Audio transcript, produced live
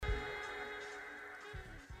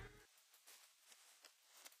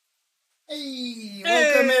Hey,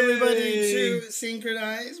 welcome everybody to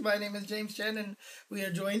Synchronize. My name is James Chen, and we are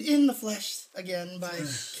joined in the flesh again by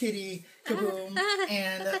Kitty Kaboom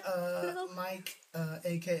and Mike,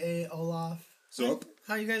 aka Olaf. So,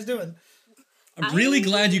 how you guys doing? I'm really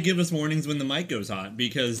glad you give us warnings when the mic goes hot,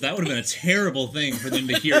 because that would have been a terrible thing for them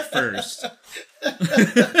to hear first.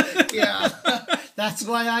 Yeah, that's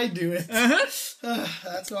why I do it.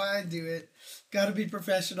 That's why I do it. Gotta be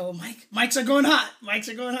professional. Mics are going hot. Mics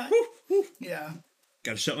are going hot. Yeah.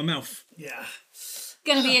 Gotta shut my mouth. Yeah.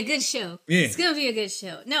 Gonna be a good show. Yeah. It's gonna be a good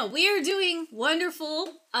show. No, we are doing wonderful.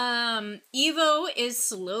 Evo is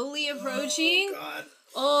slowly approaching. Oh, God.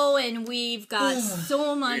 Oh, and we've got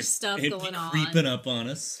so much stuff It'd going be on. creeping up on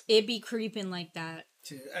us. It'd be creeping like that.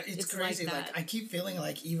 Dude, it's It's crazy. like Like, that. I keep feeling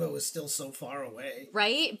like Evo is still so far away.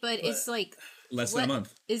 Right? But it's like... Less than a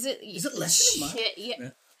month. Is it... Is it less than a month? Shit, yeah.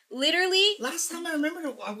 Literally... Last time I remember we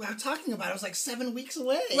were talking about it, was like 7 weeks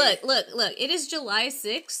away. Look. It is July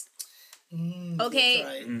 6th. Okay.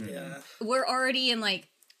 That's right. Yeah. We're already in like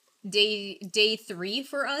day 3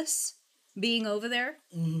 for us being over there.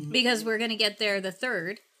 Because we're gonna get there the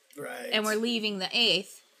 3rd. Right. And we're leaving the 8th.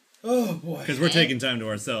 Oh, boy. Because we're taking time to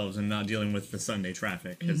ourselves and not dealing with the Sunday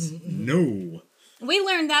traffic. Because no. We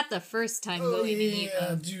learned that the first time Oh, going to yeah,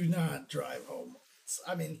 Evo. do not drive home.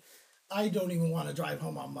 I mean, I don't even want to drive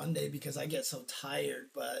home on Monday because I get so tired.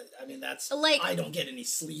 But, I mean, that's... Like- I don't get any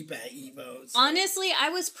sleep at Evo. So Honestly, I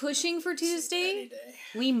was pushing for any Tuesday. day.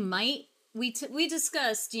 We might. We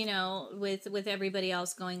discussed, you know, with everybody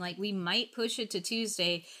else going like we might push it to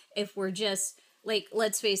Tuesday if we're just like,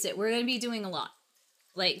 let's face it, we're gonna be doing a lot.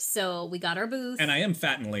 Like, so we got our booth. And I am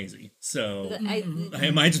fat and lazy, so I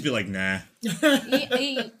I might just be like, nah.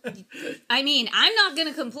 I mean, I'm not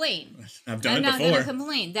gonna complain. I've done I'm it not before. gonna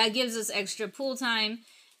complain. That gives us extra pool time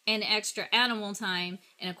and extra animal time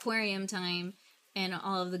and aquarium time and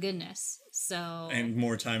all of the goodness. So And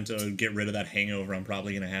more time to get rid of that hangover I'm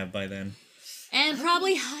probably going to have by then. and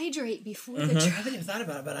probably hydrate before the I trip. haven't even thought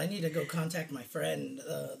about it, but I need to go contact my friend,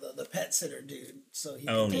 the pet sitter dude, so he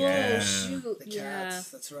Oh, can take yeah. care Oh of shoot! the Yeah. cats.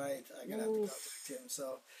 That's right. I gotta have to contact him.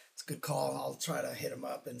 So it's a good call. I'll try to hit him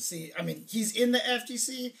up and see. I mean, he's in the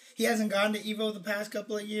FGC. He hasn't gone to Evo the past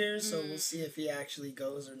couple of years, so we'll see if he actually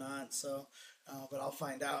goes or not. So, but I'll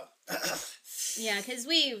find out. Yeah, because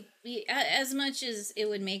we as much as it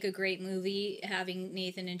would make a great movie having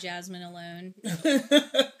Nathan and Jasmine alone.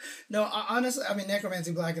 No, honestly, I mean,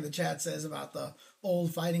 Necromancy Black in the chat says about the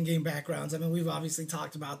old fighting game backgrounds. I mean, we've obviously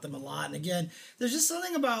talked about them a lot. And again, there's just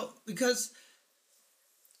something about, because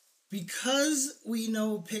we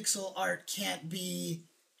know pixel art can't be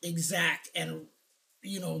exact and,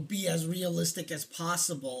 you know, be as realistic as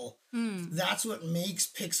possible. That's what makes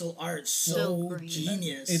pixel art so great.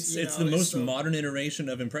 genius. It's you the know? most so- modern iteration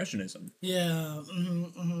of Impressionism. Yeah.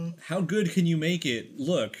 How good can you make it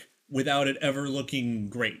look without it ever looking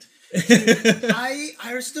great?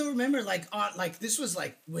 I still remember like this was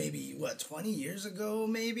like maybe 20 years ago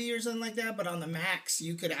maybe or something like that, but on the Macs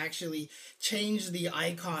you could actually change the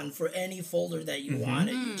icon for any folder that you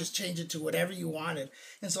wanted. You just change it to whatever you wanted.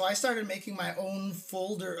 And so I started making my own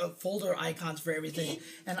folder icons for everything,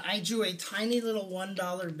 and I drew a tiny little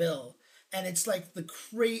 $1 bill. And it's like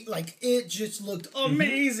like it just looked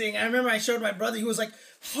amazing. I remember I showed my brother. He was like,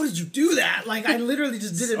 "How did you do that?" Like I literally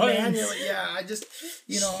just did it Science. manually. Yeah, I just,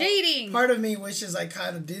 you know, Shading. part of me wishes I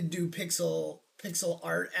kind of did do pixel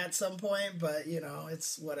art at some point, but you know,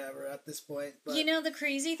 it's whatever at this point. But You know, the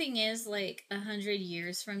crazy thing is, like 100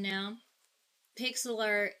 years from now, pixel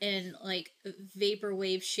art and like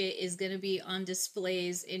vaporwave shit is gonna be on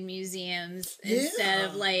displays in museums instead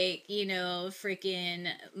of Yeah. like, you know, freaking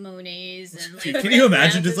Monets and like, Dude, can you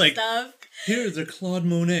imagine Rembrandts just and like, stuff. here is a Claude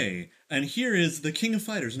Monet, and here is the King of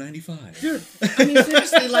Fighters 95. dude, I mean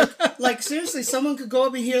seriously, like seriously, someone could go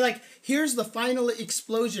up and hear like, here's the final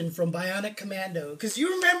explosion from Bionic Commando. Because you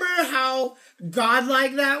remember how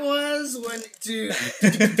godlike that was when, dude,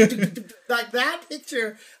 like that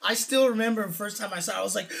picture. I still remember the first time I saw it. I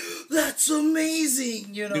was like, that's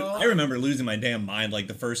amazing, you know. Dude, I remember losing my damn mind like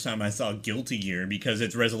the first time I saw Guilty Gear, because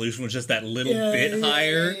its resolution was just that little bit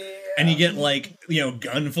higher. And you get like, you know,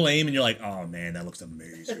 gun flame, and you're like, oh man, that looks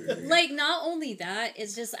amazing. Like, not only that,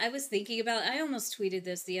 it's just, I was thinking about, I almost tweeted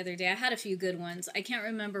this the other day. I had a few good ones. I can't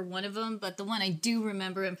remember one of them, but the one I do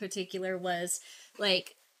remember in particular was,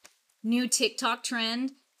 like, new TikTok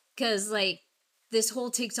trend. Because, like, this whole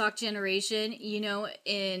TikTok generation, you know,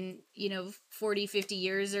 in, 40, 50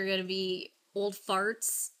 years, are going to be old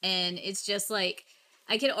farts. And it's just, like,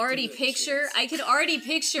 I could already picture in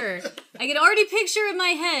my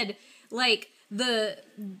head, like,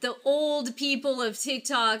 the old people of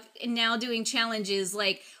TikTok now doing challenges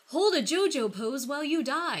like hold a JoJo pose while you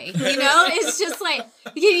die. You know, it's just like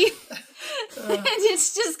and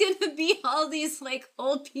it's just gonna be all these like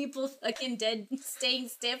old people fucking dead, staying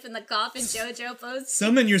stiff in the coffin JoJo pose.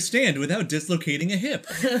 Summon your stand without dislocating a hip.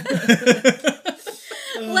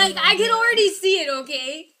 Like I can already see it.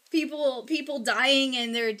 Okay. People dying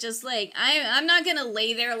and they're just like, I'm not gonna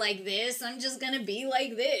lay there like this. I'm just gonna be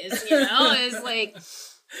like this, you know? It's like,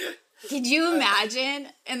 could you imagine?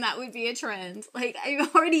 And that would be a trend. Like, I'm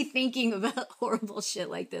already thinking about horrible shit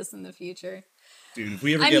like this in the future. Dude, if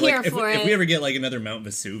we ever I'm get here like if for we it. ever get like another Mount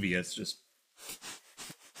Vesuvius, just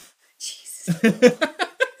Jesus.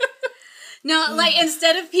 No, like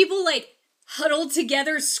instead of people like huddled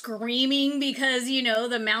together screaming because, you know,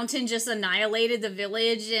 the mountain just annihilated the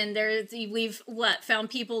village and we've found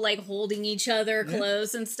people like holding each other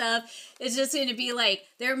close and stuff. It's just going to be like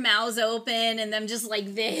their mouths open and them just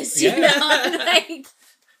like this, you know? Like,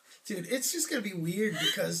 dude, it's just gonna be weird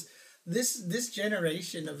because this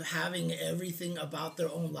generation of having everything about their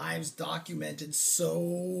own lives documented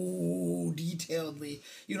so detailedly.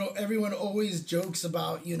 You know, everyone always jokes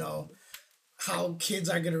about, you know, how kids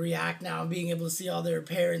are going to react now and being able to see all their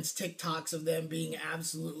parents' TikToks of them being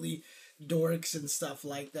absolutely dorks and stuff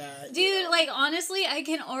like that. dude, like honestly, I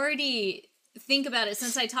can already think about it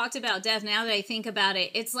since I talked about death. Now that I think about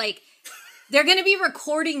it, it's like they're going to be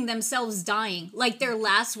recording themselves dying, like their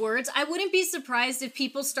last words. I wouldn't be surprised if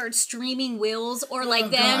people start streaming wills or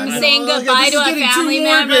like them God, saying no, goodbye this to is a getting family too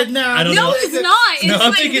member. morbid now. I don't No, know. it's not. It's No,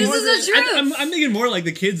 I'm like, thinking this more- is the truth. I'm thinking more like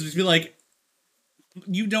the kids just be like,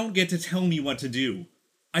 you don't get to tell me what to do.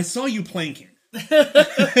 I saw you planking.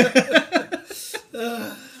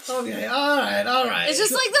 Okay, all right. It's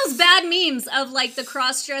just like those bad memes of like the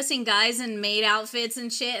cross-dressing guys in maid outfits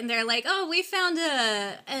and shit, and they're like, "Oh, we found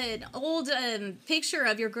an old picture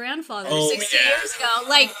of your grandfather 60 years ago."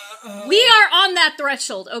 Like, we are on that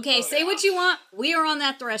threshold. Okay, say what you want. We are on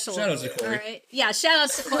that threshold. Shout out to Corey. All right? Yeah, shout out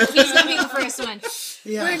to Corey. He's gonna be the first one.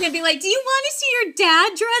 Yeah. We're gonna be like, "Do you want to see your dad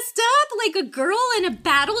dressed up like a girl in a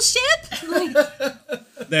battleship?" Like,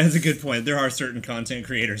 That is a good point. There are certain content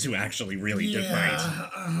creators who actually really do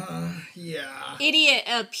right. Yeah. idiot.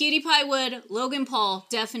 PewDiePie would. Logan Paul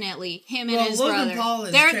definitely. Him and Well, his Logan brother. Paul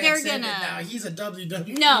is they're transcended gonna. now. He's a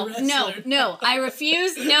WWE No, wrestler. no. I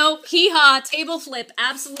refuse. No, hee-haw, table flip.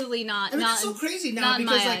 Absolutely not. I mean, not it's so crazy now not in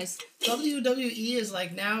because my like eyes. WWE is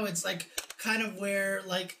like now it's like kind of where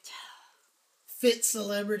like fit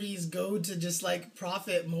celebrities go to just like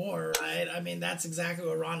profit more, right? I mean, that's exactly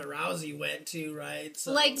where Ronda Rousey went to, right?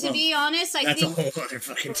 So Like, to be honest, I That's a think whole other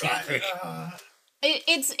fucking topic.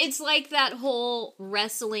 it's like that whole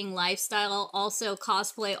wrestling lifestyle, also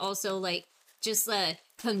cosplay, also like just a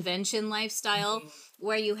convention lifestyle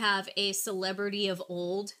where you have a celebrity of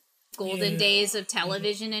old, golden days of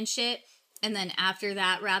television and shit, and then after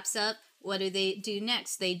that wraps up, what do they do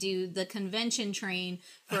next? They do the convention train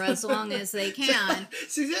for as long as they can.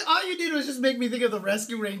 See, all you did was just make me think of the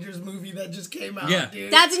Rescue Rangers movie that just came out, Yeah.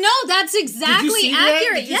 dude. That's exactly see that?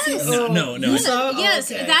 accurate. Did you see Yes. that? No. You saw it? Oh,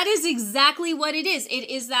 Yes, okay. that is exactly what it is. It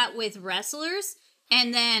is that with wrestlers,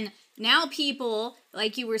 and then now people,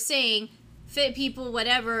 like you were saying, fit people,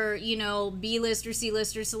 whatever, you know, B-lister,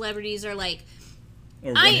 C-lister celebrities are like,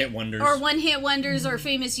 Or one-hit wonders. or one-hit wonders, or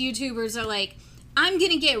famous YouTubers are like, I'm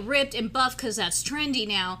gonna get ripped and buff because that's trendy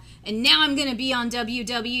now, and now I'm gonna be on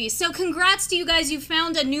WWE. So congrats to you guys, you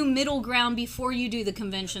found a new middle ground before you do the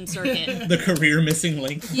convention circuit. The career missing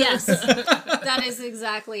link. Yes, that is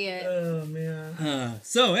exactly it. Oh man.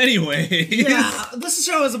 So anyway, Yeah, this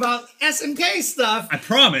show is about SNK stuff. I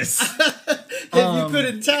promise. If you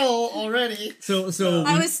couldn't tell already. So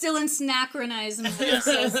I was still in Snackronize. I'm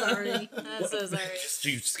so sorry. I'm so sorry.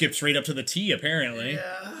 you skipped straight up to the T apparently.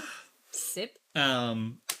 Yeah. Sip.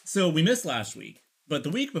 So we missed last week, but the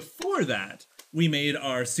week before that, we made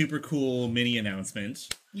our super cool mini announcement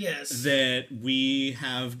Yes. that we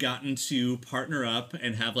have gotten to partner up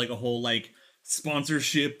and have like a whole like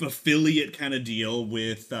sponsorship affiliate kind of deal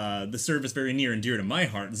with the service very near and dear to my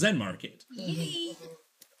heart, Zen Market. Yay.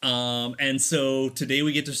 And so today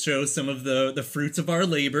we get to show some of the fruits of our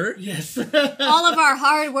labor. Yes. All of our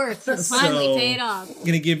hard work has finally So- paid off.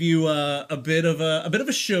 Gonna give you a bit of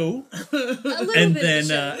a show, A little and bit then of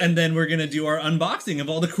a show. and then we're gonna do our unboxing of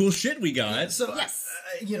all the cool shit we got. So, Yes.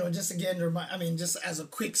 you know, just again, to remind, I mean, just as a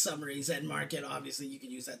quick summary, Zen Market, obviously you can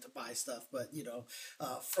use that to buy stuff, but, you know,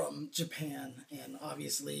 from Japan, and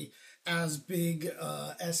obviously as big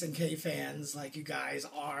SNK fans like you guys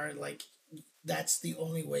are, like, that's the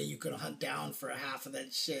only way you can hunt down for half of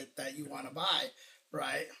that shit that you want to buy,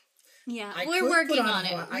 right? Yeah, I we're could working put on a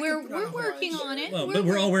it. Hawaii- I could We're put on a working Hawaiian on shirt. it. Well, but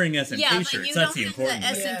we're all wearing SMK yeah, but shirts. you That's don't the have important the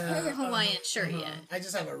part. SMK Hawaiian shirt yet. I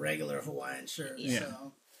just have a regular Hawaiian shirt. Yeah.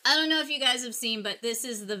 So. I don't know if you guys have seen, but this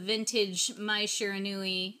is the vintage Mai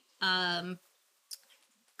Shiranui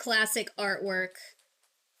classic artwork.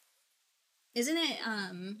 Isn't it?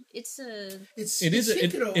 It's a. It is a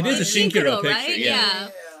It's Shinkiro picture, right? yeah.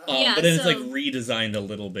 Yeah, but then it's so- like redesigned a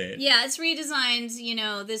little bit. Yeah, it's redesigned. You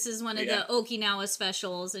know, this is one of Yeah. the Okinawa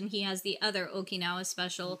specials, and he has the other Okinawa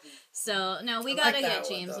special. So no, we I gotta like get that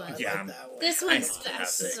James though. one. I Yeah. like that one. This I one's know, best.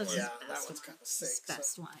 that's This sick. one's Yeah, the that best one's kind of sick. It's so-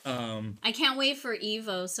 best one. Um, I can't wait for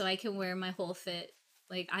Evo so I can wear my whole fit.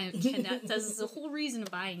 Like I cannot. That's the whole reason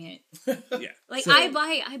of buying it. yeah. Like So- I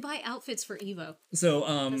buy outfits for Evo. So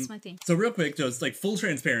That's my thing. So real quick, just like full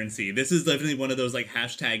transparency, this is definitely one of those like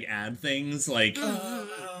hashtag ad things. Like,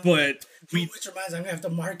 but we, Which reminds me, I'm gonna have to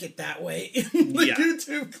mark it that way in the Yeah.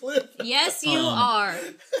 YouTube clip. Yes, you Um, are.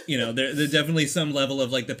 you know, there's definitely some level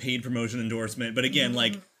of like the paid promotion endorsement. But again,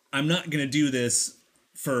 like, I'm not gonna do this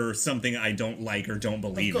for something I don't like or don't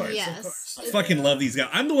believe Of course, in. Yes. of course. I fucking love these guys.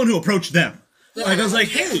 I'm the one who approached them. Like, I was like,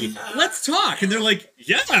 hey, let's talk. And they're like,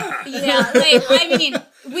 yeah. Yeah, like I mean,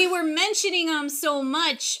 we were mentioning them so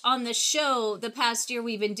much on the show the past year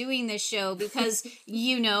we've been doing this show because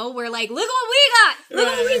you know we're like, look what we got,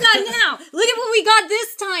 look what we got now, look at what we got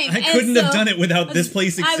this time. I And couldn't have so done it without this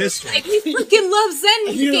place I was existing. like, we freaking love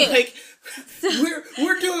Zen You're Market. like,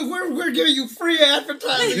 we're giving you free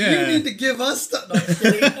advertising. Yeah. You need to give us stuff. No, I'm just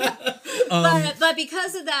kidding. But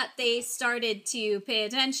because of that, they started to pay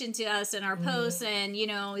attention to us and our Mm-hmm. posts, and you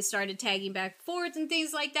know, we started tagging back and forth and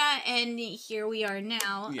things like that. And here we are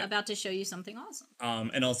now, Yeah. about to show you something awesome.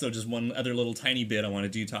 And also just one other little tiny bit I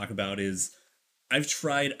wanted to talk about is I've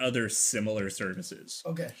tried other similar services,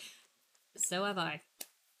 Okay. So have I.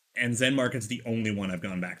 and Zen Market's the only one I've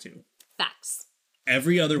gone back to. Facts.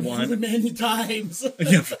 Every other one, Many times.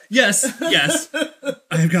 yes,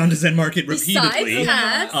 I've gone to Zen Market repeatedly.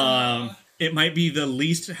 Besides that, It might be the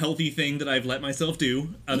least healthy thing that I've let myself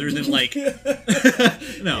do, other than like,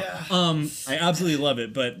 no. Yeah. I absolutely love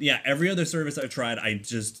it, but yeah, every other service I've tried, I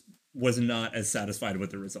just was not as satisfied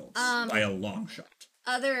with the results by a long shot.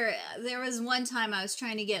 there was one time I was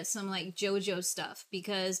trying to get some like JoJo stuff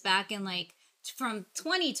because back in like from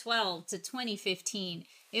 2012 to 2015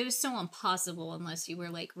 it was so impossible unless you were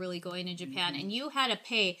like really going to Japan and you had to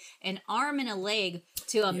pay an arm and a leg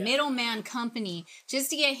to a middleman company just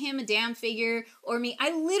to get him a damn figure or me.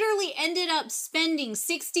 I literally ended up spending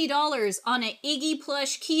 $60 on an Iggy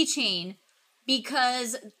plush keychain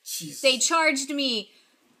because Jeez. they charged me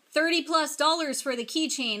 $30+ for the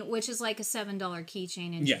keychain, which is like a $7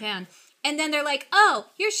 keychain in Yeah. Japan. And then they're like, "Oh,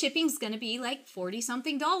 your shipping's gonna be like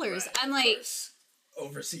 $40-something." I'm like,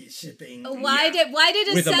 overseas shipping. why did a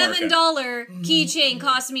With a markup. $7 keychain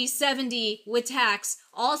cost me $70 with tax?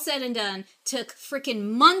 All said and done, took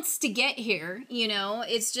freaking months to get here. You know,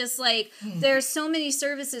 it's just like there's so many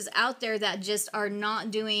services out there that just are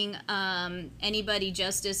not doing anybody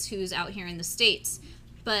justice who's out here in the States.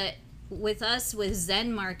 But with us, with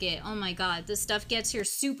Zen Market, oh my god, this stuff gets here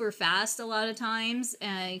super fast a lot of times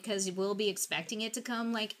because we'll be expecting it to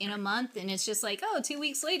come like in a month, and it's just like, oh, 2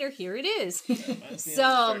 weeks later, here it is. So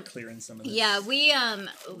Start clearing some of this. yeah,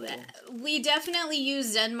 we definitely use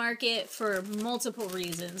Zen Market for multiple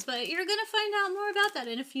reasons, but you're gonna find out more about that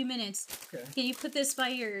in a few minutes. Okay. Can you put this by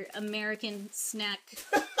your American snack,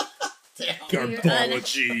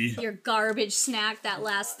 Garbology. your garbage snack that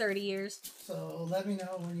lasts 30 years? So let me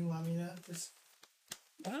know when you want me to just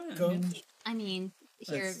Ah, go. I mean,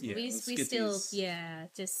 here Let's- yeah, we let's we get still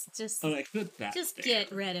these. just Oh, I put that just there.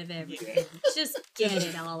 get rid of everything. Just get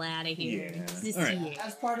it all out of here. Yeah. Just, All right. yeah.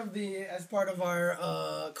 As part of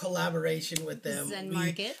our collaboration with them, Zen we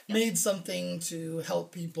Market, yep. made something to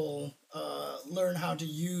help people learn how to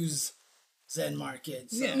use Zen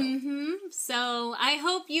Market. So. Yeah. So I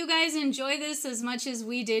hope you guys enjoy this as much as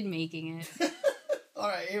we did making it. All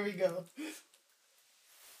right, here we go.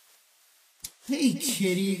 Hey,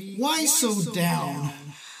 kitty, why so down?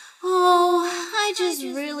 Oh, I just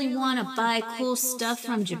really want to buy cool stuff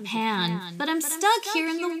from Japan, but I'm stuck here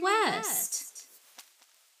in the West.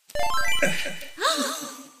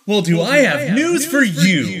 Well, do I have news for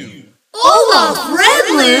you? Olaf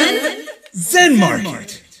Redlin? Zen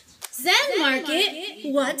Market. Zen Market?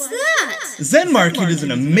 What's that? Zen Market is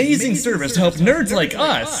an amazing service to help nerds like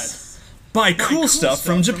us buy cool stuff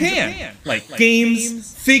from Japan, like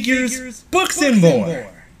games, figures, books, and more.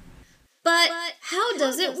 But how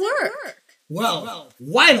does it work? Well,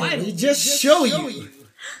 why don't we just show you?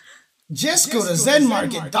 Just go to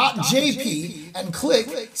zenmarket.jp and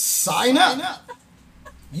click sign up.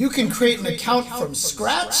 You can create an account from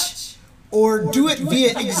scratch, or do it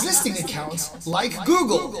via existing accounts like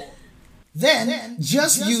Google. Then,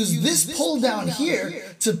 just use this pull down here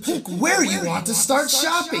to pick where you want to start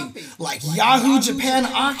shopping, like Yahoo Japan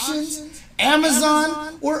Auctions,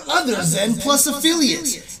 Amazon, or other Zen Plus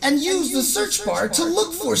affiliates, and use the search bar to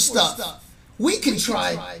look for stuff. We can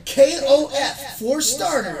try KOF for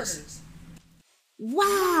starters.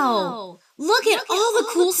 Wow! Look at all the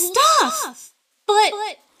cool stuff! But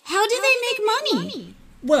how do they make money?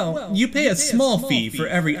 Well, you pay a small fee for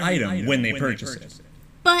every item when they purchase it.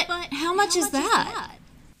 But how much is that?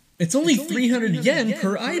 It's only 300 yen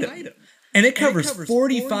per item. And it covers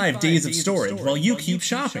 45 days of storage while you keep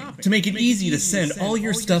shopping to make it easy to send all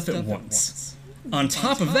your stuff at once. On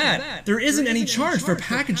top of that, there isn't any charge for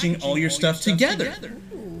packaging all your stuff together.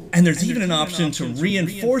 And there's even an option to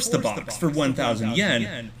reinforce the box for 1,000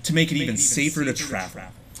 yen to make it even safer to travel.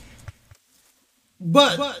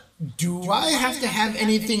 But do I have to have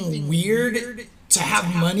anything weird to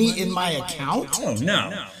have money in my account? Oh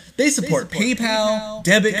no. They support PayPal,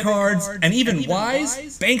 debit cards, and even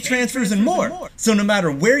Wise, bank transfers, and more. So no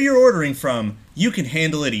matter where you're ordering from, you can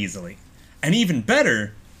handle it easily. And even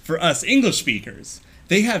better, for us English speakers,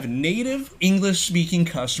 they have native English-speaking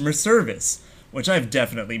customer service, which I've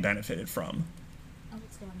definitely benefited from.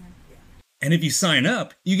 And if you sign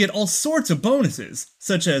up, you get all sorts of bonuses,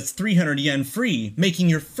 such as 300 yen free, making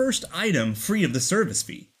your first item free of the service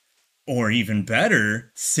fee. Or even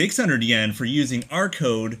better, 600 yen for using our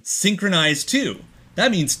code SYNCHRONIZE2. That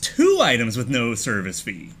means 2 items with no service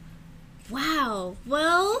fee. Wow,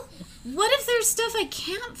 well, what if there's stuff I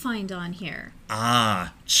can't find on here?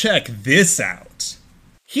 Ah, check this out.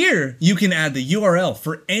 Here, you can add the URL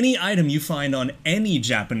for any item you find on any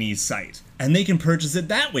Japanese site, and they can purchase it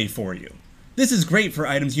that way for you. This is great for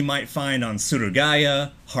items you might find on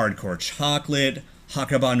Surugaya, Hardcore Chocolate,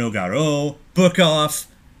 Hakaba no Garo, Book Off.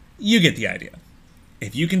 You get the idea.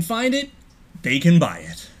 If you can find it, they can buy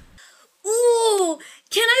it. Ooh,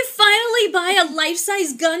 can I finally buy a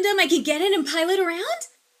life-size Gundam I can get in and pilot around?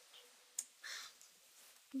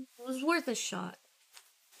 It was worth a shot.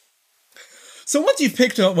 So once you've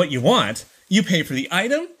picked out what you want, you pay for the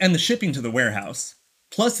item and the shipping to the warehouse,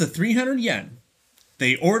 plus the 300 yen.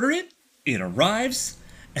 They order it, it arrives,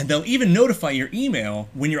 and they'll even notify your email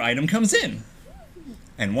when your item comes in.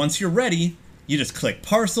 And once you're ready, you just click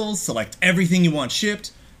parcels, select everything you want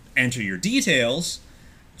shipped, enter your details,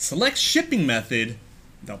 select shipping method,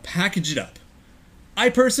 they'll package it up. I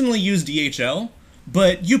personally use DHL,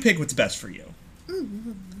 but you pick what's best for you.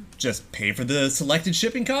 Just pay for the selected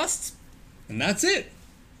shipping costs, and that's it.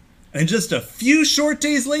 And just a few short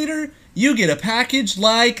days later, you get a package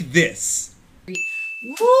like this.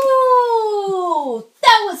 Woo!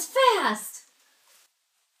 That was fast!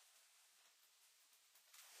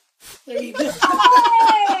 There you go.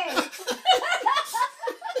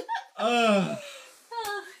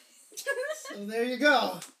 So there you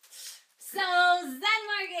go. So, Zen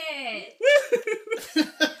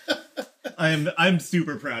Market! I'm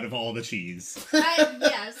super proud of all the cheese.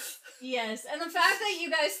 Yes. And the fact that you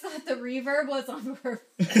guys thought the reverb was on purpose.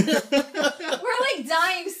 We're like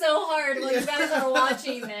dying so hard while you guys are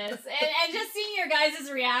watching this. And just seeing your guys'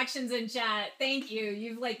 reactions in chat. Thank you.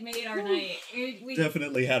 You've like made our night. We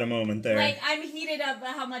Definitely had a moment there. like, I'm heated up by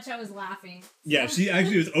how much I was laughing. Yeah, she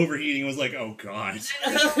actually was overheating and was like, oh god.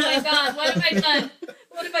 Oh my god, what have I done?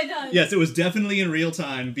 What have I done? Yes, it was definitely in real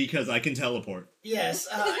time because I can teleport. Yes,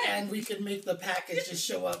 and we could make the package just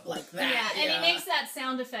show up like that. Yeah, and it makes that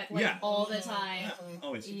sound effect like all the time.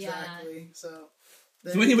 Always. Exactly. So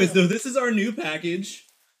anyways, though, this is our new package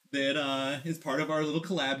that is part of our little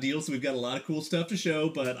collab deal, so we've got a lot of cool stuff to show,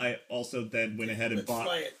 but I also then went ahead and bought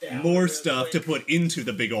more stuff to put into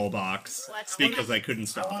the big old box because I couldn't I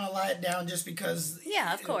stop. want to lie it down just because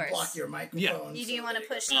Yeah, of it'll course. block your microphone. Yeah. Do you want to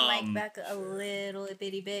push the mic back a little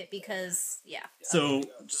bitty bit? Because, yeah. So,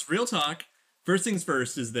 just real talk. First things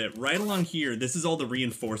first is that right along here, this is all the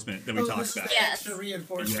reinforcement that we talked about. Yes. Extra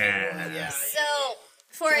reinforcement. Yeah. Yeah. So,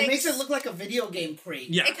 for It makes it look like a video game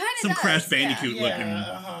crate. Yeah, It kinda some does, Crash yeah. Bandicoot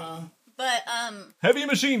looking. But, Heavy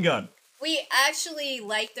machine gun. we actually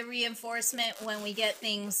like the reinforcement when we get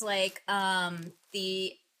things like,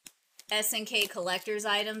 the SNK collector's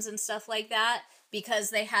items and stuff like that. Because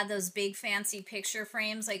they had those big fancy picture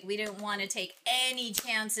frames, like we didn't want to take any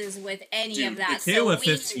chances with any of that. The KOF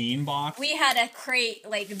 15 box. We had a crate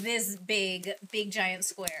like this big giant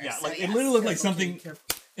square. Yeah, so like yes. it literally looked like something.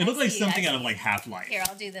 It looked like see, something I out of like Half-Life. Here,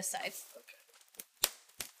 I'll do this side.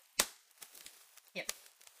 Yep.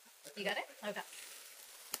 You got it? Okay.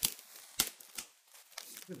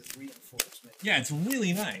 Look at this reinforcement. Yeah, it's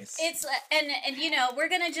really nice. It's and you know, we're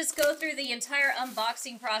gonna just go through the entire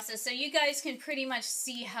unboxing process so you guys can pretty much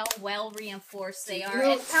see how well reinforced they are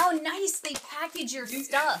know- and how nice they package your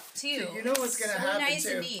stuff too. You know what's gonna So happen nice too?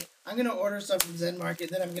 and neat. I'm gonna order stuff from Zen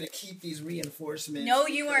Market, then I'm gonna keep these reinforcements. No,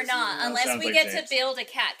 you are because, not, you know, unless Sounds we like get James. to build a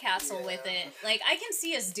cat castle Yeah. with it. Like I can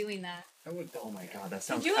see us doing that. I would. Oh my god, that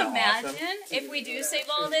sounds Could you so imagine awesome. if we do save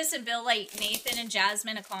all this and build like Nathan and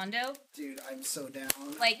Jasmine a condo, Dude, I'm so down.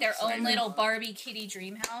 like their I'm own so little down. Barbie kitty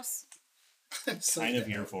dream house? I'm so Kind of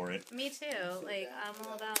down. here for it. Me too. Like I'm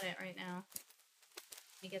all about it right now.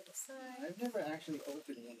 Let me get the side. I've never actually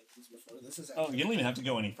opened one of these before. This is. Oh, Actually you don't even have to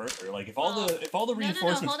go any further. Like if all Oh. the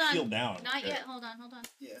reinforcements hold on. peel down. Not good. yet. Hold on. Hold on.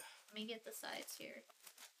 Yeah. Let me get the sides here.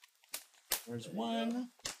 There's one.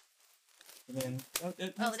 And then Oh,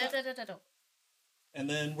 that's not- and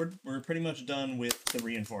then we're pretty much done with the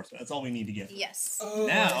reinforcement. That's all we need to get. Yes. Oh,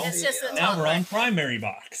 Now- I It's see. just the Now top we're on right. primary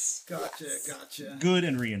box. Gotcha, Yes. gotcha. Good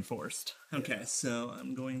and reinforced. Okay, so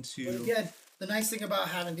I'm going But to. again, the nice thing about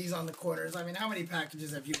having these on the corners, I mean, how many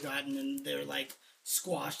packages have you gotten and they're like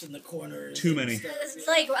squashed in the corners? Too and many. stuff, It's yeah.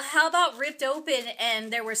 like, how about ripped open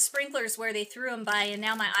and there were sprinklers where they threw them by and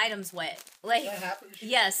now my item's wet? Like, That happens.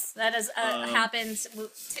 yes, that has happened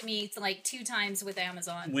to me like 2 times with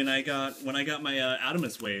Amazon. When I got my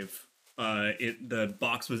Adamus wave, the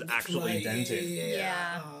box was actually Right, dented.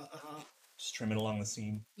 Yeah. Just trim it along the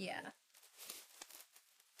seam. Yeah.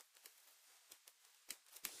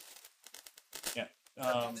 Yeah.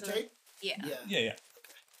 The tape? Yeah. Yeah. Yeah.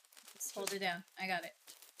 Just hold it down. I got it.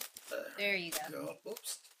 There you go. Go.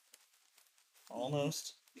 Oops.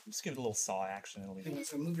 Almost. You can just give it a little saw action. It'll be.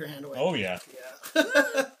 So move your hand away. Oh yeah. Yeah.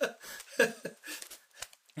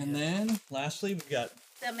 And then lastly we've got,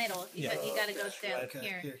 The middle. You, Yeah. you gotta go down Okay,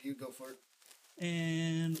 here. here, you go for it.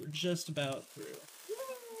 and we're just about through.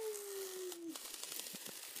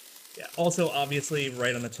 Yeah. Also, obviously,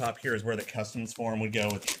 right on the top here is where the customs form would go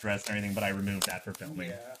with the address and everything, but I removed that for filming.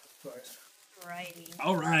 Yeah, of course. Righty.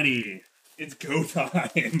 Alrighty, it's go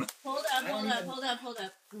time. Hold up.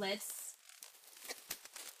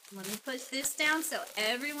 Let me push this down so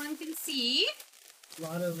everyone can see. A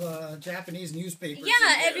lot of Japanese newspapers.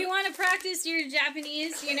 Yeah, in there. if you want to practice your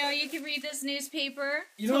Japanese, you know, you can read this newspaper.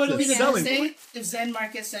 You know what it would be the Selling best thing? point. If Zen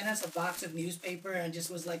Market sent us a box of newspaper and just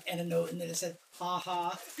was like, and a note, and then it said, ha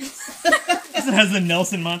ha. It has the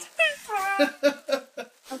Nelson Mont.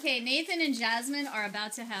 Okay, Nathan and Jasmine are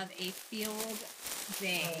about to have a field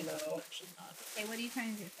day. Oh, no. Okay, what are you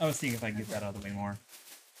trying to do? I was seeing if I can get that out of the way more.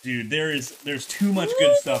 Dude, there's too much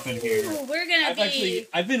good stuff in here. Ooh, we're gonna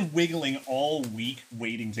I've been wiggling all week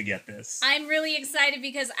waiting to get this. I'm really excited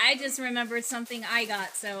because I just remembered something I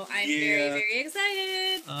got, so I'm very, Yeah. very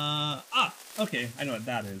excited. Okay, I know what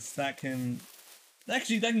that is. That can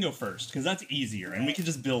go first because that's easier and we can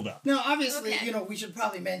just build up. Now, obviously, Okay. you know, we should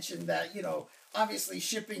probably mention that, you know, obviously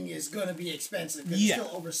shipping is going to be expensive because Yeah. it's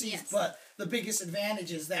still overseas. Yes. But the biggest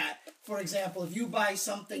advantage is that, for example, if you buy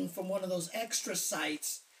something from one of those extra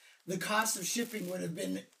sites, the cost of shipping would have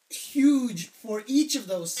been huge for each of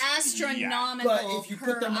those. Astronomical But if you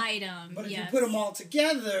per put them, item. But if yes. you put them all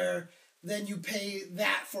together, then you pay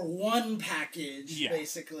that for one package, Yeah.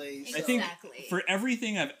 basically. I think Exactly. for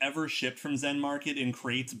everything I've ever shipped from Zen Market in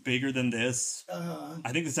crates bigger than this,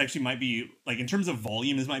 I think this actually might be, like, in terms of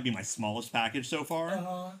volume, this might be my smallest package so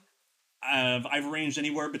far. I've ranged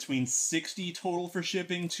anywhere between 60 total for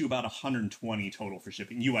shipping to about 120 total for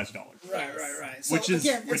shipping, US dollars. Right. So, Which is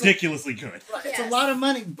again, it's a- ridiculously good. Right, it's Yes. a lot of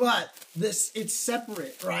money, but it's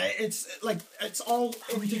separate, right? It's like it's all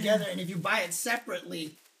in together, and if you buy it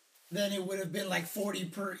separately, then it would have been like 40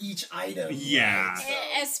 per each item. Yeah.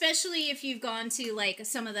 right? Especially if you've gone to like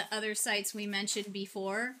some of the other sites we mentioned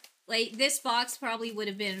before. Like this box probably would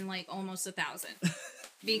have been like almost 1,000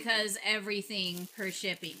 because everything per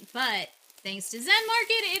shipping. But thanks to Zen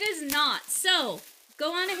Market, it is not. So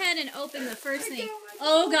go on ahead and open the first thing.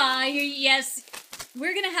 Oh god, yes,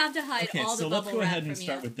 we're gonna have to hide Okay, all the so bubble let's go wrap ahead and from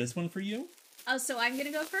start you. with this one for you. Oh, so I'm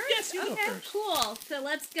gonna go first? Yes, you go okay, first. cool. So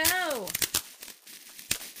let's go.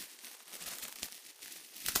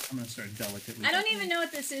 I'm gonna start delicately. I don't even know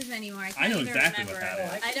what this is anymore. I, can't I know even exactly remember. what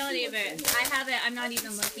that is. I don't even. I have it. I'm not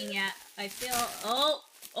even looking at. I feel. Oh!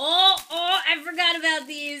 I forgot about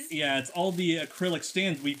these. Yeah, it's all the acrylic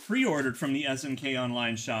stands we pre-ordered from the SNK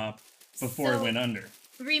online shop before it So- went under.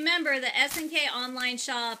 Remember, the SNK online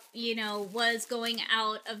shop, you know, was going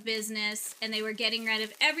out of business, and they were getting rid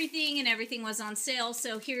of everything, and everything was on sale.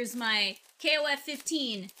 So here's my KOF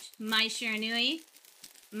 15, my Shiranui,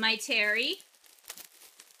 my Terry,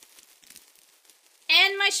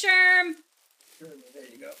 and my Sherm. There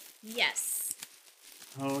you go. Yes.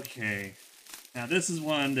 Okay. Now this is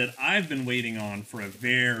one that I've been waiting on for a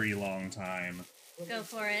very long time. Go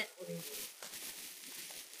for it.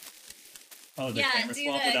 Oh, the Yeah, camera do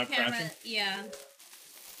swap the without camera. crashing? Yeah.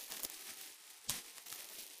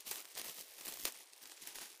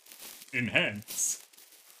 Enhance.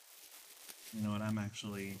 You know what? I'm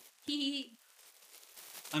actually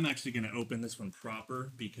gonna open this one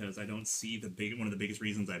proper because I don't see one of the biggest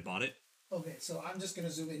reasons I bought it. Okay, so I'm just gonna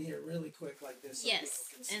zoom in here really quick like this. So Yes,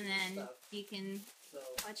 people can see and the then stuff. you can So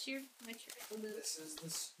watch your this is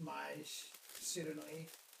this my Shiranui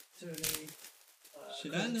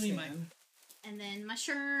Shiranui mai. and then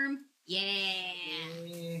mushroom. Yeah.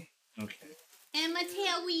 Okay. And my There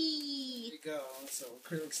tailweed. you go. So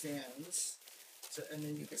acrylic stands. So and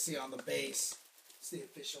then you can see on the base, it's the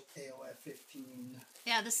official KOF 15.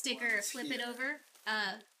 Yeah, the sticker. Ones Flip it here. over.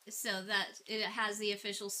 So that it has the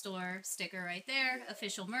official store sticker right there.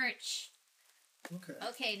 Official merch. Okay.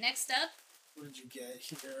 Okay, next up, What did you get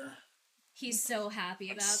here? he's so happy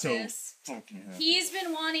about So this. fucking happy. He's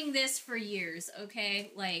been wanting this for years.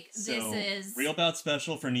 Okay, like So, this is Real Bout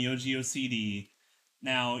Special for Neo Geo CD.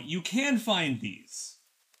 Now, you can find these.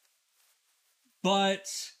 But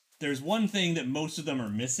there's one thing that most of them are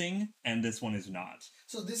missing, and this one is not.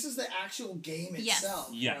 So this is the actual game Yes. itself.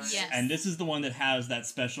 Yes. right? Yes. And this is the one that has that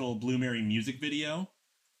special Blue Mary music video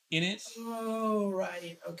in it. Oh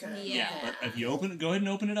right. Okay. Yeah. But if you go ahead and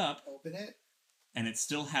open it up, Open it. and it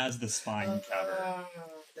still has the spine cover.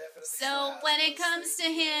 Definitely So when it has comes to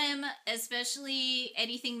him, especially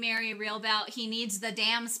anything Mary Real Bout, he needs the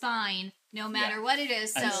damn spine, no matter Yeah. what it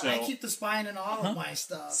is. And So, I keep the spine in all of my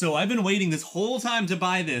stuff. So I've been waiting this whole time to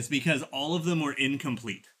buy this because all of them were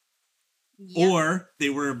incomplete. yep. Or they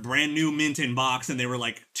were brand new mint in box and they were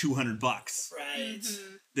like $200. Right.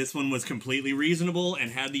 Mhm. This one was completely reasonable and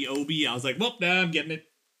had the OB. I was like, well, nah, I'm getting it.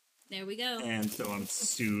 There we go. And so I'm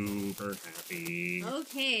super happy.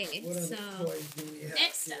 Okay, What other so toys do we have?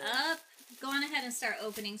 next here? up, go on ahead and start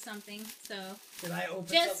opening something. So Did I open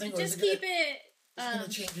just something? or just is keep gonna, it. It's gonna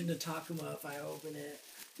change into Takuma if I open it.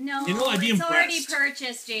 No, You know, I'd be it's already impressed.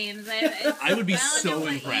 purchased, James. I would be don't so know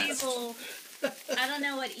what impressed. Evil, I don't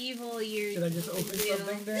know what evil you're. Should I just open do.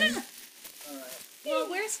 something then? Alright. Well,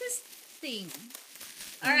 where's his thing?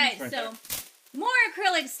 All right, Right so more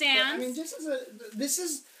acrylic I stands. mean, this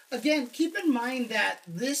is again. Keep in mind that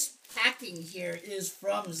this packing here is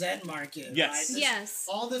from Zen Market. Yes. Right? This- Yes.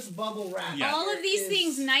 All this bubble wrap. Yeah. All of here these is-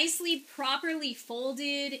 things nicely, properly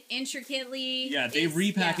folded, intricately. Yeah, they It's-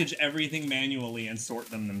 repackage everything manually and sort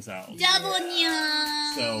them themselves. Yeah. Double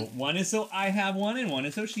nya. So one is so I have one and one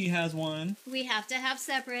is so she has one. We have to have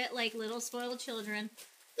separate, like little spoiled children.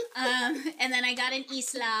 And then I got an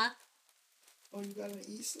Isla. Oh, you got an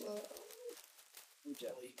Isla. Oh,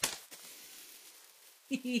 jelly.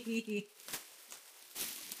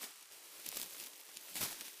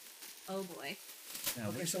 Oh boy. Now,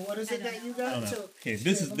 Okay, so what is I it don't that you know. I got? don't know. So, Okay,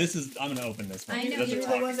 this is I'm gonna open this one. I know That's a you These are the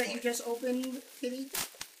talking ones that you point. just opened, Kitty.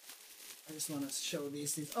 I just want to show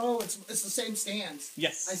these things. Oh, it's the same stands.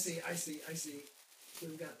 Yes. I see.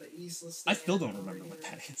 We've got the Isla I stand still don't over remember what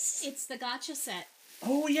here. that is. It's the gotcha set.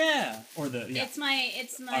 Oh yeah. Or the yeah. It's my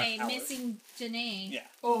Ours. missing Janae. Yeah.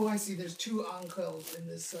 Oh, I see. There's two uncles in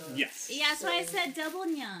this. Yes. Yeah, that's why I said double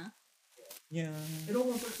nya. Yeah. It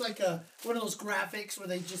almost looks like one of those graphics where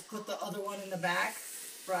they just put the other one in the back,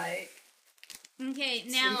 right? Okay,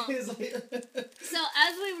 now It's like- so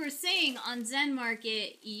as we were saying on Zen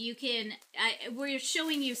Market, you can we're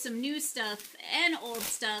showing you some new stuff and old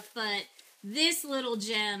stuff, but this little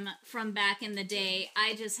gem from back in the day,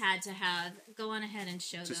 I just had to have. Go on ahead and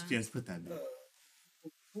show Just them. yes, put that in.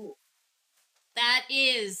 Cool. That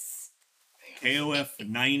is KOF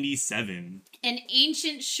 97. an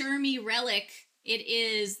ancient Shermie relic. It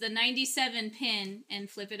is the 97 pin, and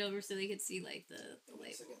flip it over so they could see like the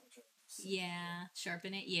label. Yeah,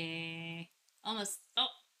 sharpen it. Yeah, almost. Oh,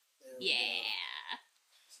 There we go. yeah.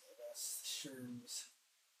 So that's Sherms.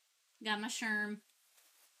 Got my Sherm.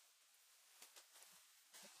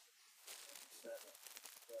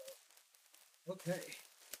 Okay.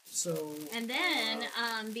 So. And then,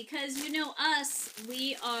 because you know us,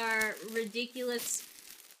 we are ridiculous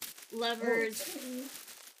lovers.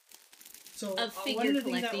 So of one figure of the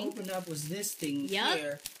things that collecting. opened up was this thing Yup.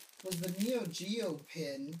 here. Was the Neo Geo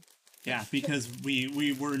pin Yeah, because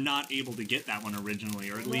we were not able to get that one originally,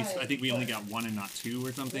 or at least I Right, think we only but- got one and not two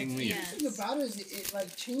or something. The We- interesting about it is it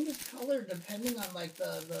like changes color depending on like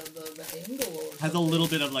the angle. Or Has a something. little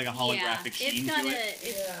bit of like a Yeah, holographic it's sheen got to it. a.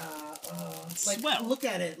 It's, Yeah, like Swell. look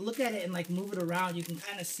at it, and like move it around. You can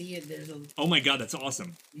kind of see it. There's a Oh my god, that's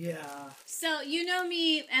awesome. yeah. So you know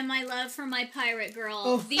me and my love for my pirate girl.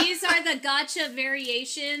 Oh. These are the gotcha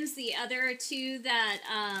variations. The other two that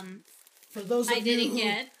For those of I didn't you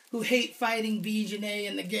get. who hate fighting BJ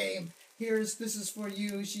in the game, this is for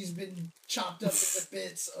you. She's been chopped up into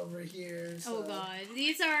bits over here. So. Oh god.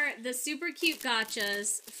 These are the super cute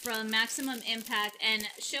gotchas from Maximum Impact, and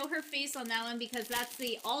show her face on that one because that's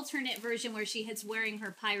the alternate version where she is wearing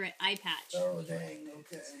her pirate eye patch. Oh dang.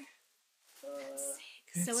 Okay. So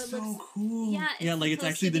It's it so looks cool. yeah, yeah, like it's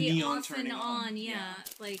supposed actually to the be neon off turning and on. yeah,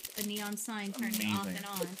 like a neon sign turning off Amazing. and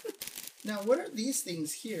on. Now, what are these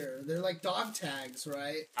things here? They're like dog tags,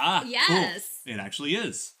 right? Ah, Yes. cool. It actually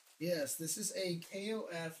is. Yes, this is a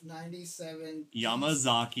KOF 97.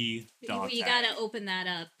 Yamazaki dog You tag. gotta open that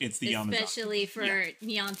up. It's the Yamazaki. Especially for Yeah.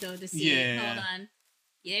 Nyanto to see. Yeah. Hold on.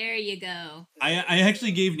 There you go. I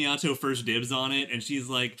actually gave Nyato first dibs on it, and she's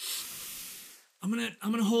like, I'm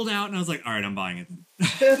gonna hold out, and I was like, all right, I'm buying it.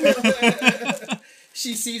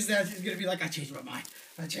 She sees that, she's gonna be like, I changed my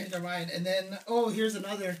mind. And then, oh, here's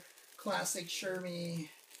another classic Shermie.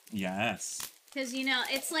 Yes. Because, you know,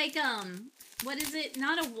 it's like, what is it?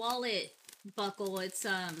 Not a wallet buckle. It's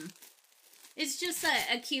just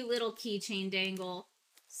a cute little keychain dangle.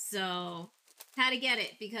 So, had to get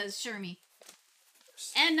it because Shermie.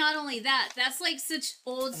 And not only that, that's like such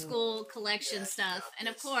old school collection stuff. And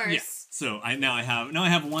of course, Yeah. So I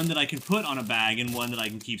have one that I can put on a bag and one that I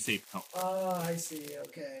can keep safe at home. Oh, I see,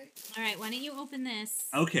 okay. all right, why don't you open this?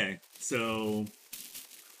 Okay, so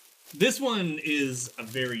this one is a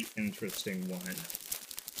very interesting one.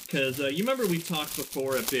 Because you remember we talked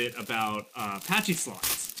before a bit about patchy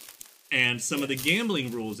slots and some of the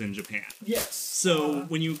gambling rules in Japan. Yes. So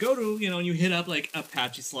when you go to, and you hit up like a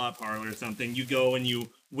patchy slot parlor or something, you go and you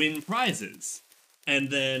win prizes. And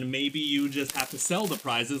then maybe you just have to sell the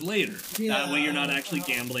prizes later. That way you're not actually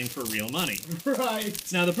gambling for real money.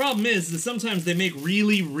 Right. Now the problem is that sometimes they make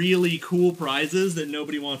really, really cool prizes that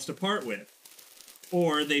nobody wants to part with.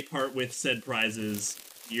 Or they part with said prizes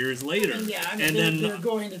years later. Yeah, I mean, and they're then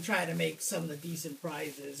going to try to make some of the decent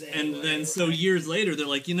prizes. and Anyway. then so years later they're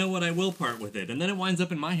like, you know what, I will part with it. And then it winds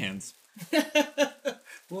up in my hands.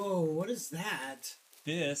 Whoa, what is that?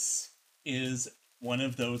 This is one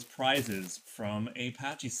of those prizes from a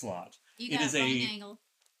patchy slot. You It got is wrong a angle.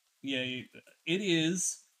 yeah, it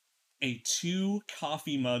is a 2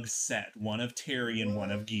 coffee mug set, one of Terry and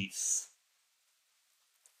one of Geese.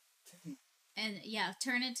 And yeah,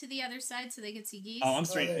 turn it to the other side so they can see geese. Oh, I'm Oh,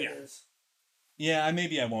 straight. there it Yeah. is. Yeah,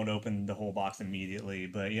 maybe I won't open the whole box immediately,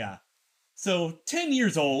 but yeah. So, 10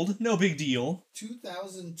 years old, no big deal.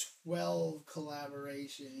 2012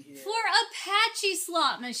 collaboration here. For a patchy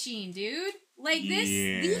slot machine, dude. Like this,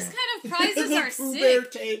 Yeah. these kind of prizes the are Pooh Bear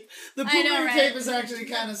sick. tape. The I Pooh know, Bear right? tape is actually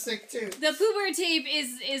kind of sick too. The Pooh Bear tape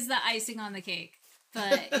is the icing on the cake.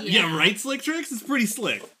 But yeah. Yeah, right, Slick Tricks? It's pretty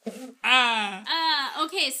slick. Ah!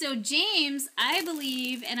 Okay, so James, I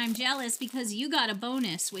believe, and I'm jealous because you got a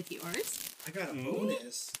bonus with yours. I got a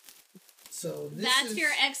bonus. So this That's is, your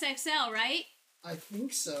XXL, right? I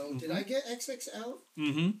think so. Did I get XXL?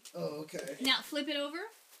 Mm-hmm. Oh, okay. Now flip it over.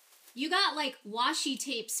 You got like washi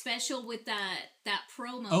tape special with that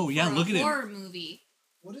promo. Oh, yeah, for look a at it. horror movie.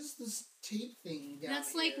 What is this tape thing down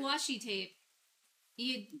That's like here? washi tape.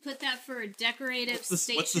 You put that for decorative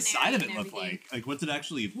What's the side of it and look everything. like? Like, what's it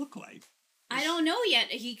actually look like? I don't know yet.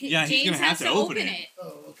 He could, Yeah, he's James gonna has have to to open open it. it.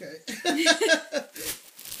 Oh, okay.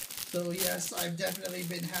 So yes, I've definitely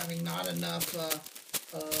been having not enough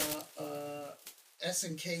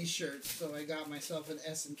S&K shirts, so I got myself an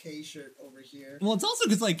S&K shirt over here. Well, it's also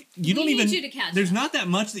because, like, you don't need even... you to catch there's up. not that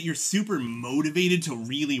much that you're super motivated to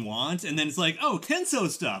really want, and then it's like, oh, Kenso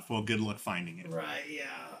stuff. Well, good luck finding it. Right, yeah,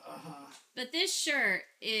 But this shirt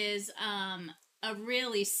is a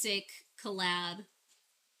really sick collab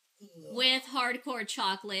with Hardcore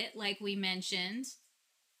Chocolate, like we mentioned.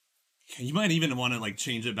 You might even want to, like,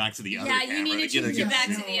 change it back to the other Yeah, camera you need to get a change it good back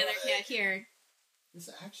to zoom. the other cat here. This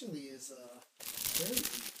actually is very...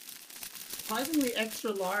 Surprisingly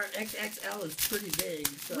extra large, XXL is pretty big.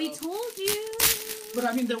 So. We told you. But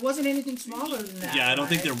I mean, there wasn't anything smaller than that. Yeah, I don't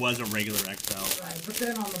think right? there was a regular XL. Right, but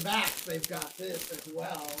then on the back, they've got this as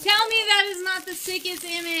well. Tell me that is not the sickest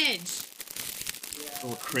image. Yeah.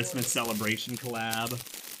 Little Christmas celebration collab.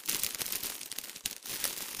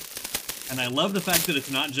 And I love the fact that it's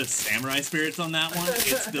not just Samurai Spirits on that one.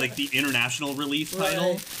 It's like the international release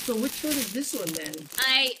title. Right. So which one is this one then?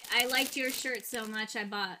 I liked your shirt so much I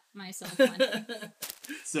bought myself one.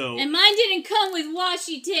 So And mine didn't come with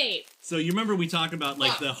washi tape. So you remember we talked about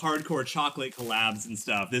like the hardcore chocolate collabs and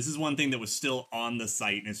stuff. This is one thing that was still on the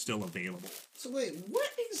site and is still available. So wait, what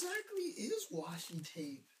exactly is washi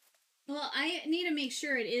tape? Well, I need to make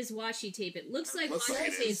sure it is washi tape. It looks like washi tape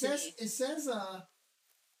It to me. says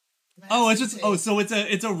Oh, it's just tape. so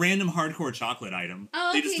it's a random hardcore chocolate item.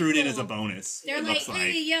 Oh, They just okay, threw it in cool. as a bonus. They're it like, looks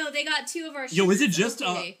hey, yo, they got 2 of our shirts. Yo, is it just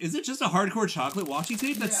okay. a hardcore chocolate washi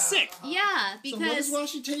tape? That's Yeah. sick. Yeah, So what does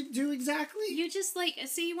because washi tape do exactly? you just like,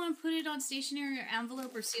 say you want to put it on stationery or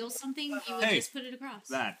envelope or seal something, you would Hey. just put it across.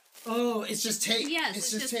 That. Oh, it's just tape. Yes, it's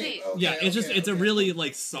just tape. Okay, Yeah, it's okay, it's a okay. really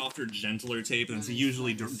like softer, gentler tape, and it's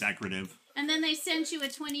usually decorative. And then they sent you a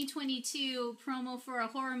 2022 promo for a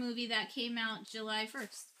horror movie that came out July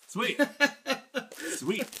 1st. Sweet,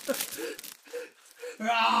 sweet.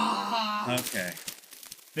 Ah! Okay,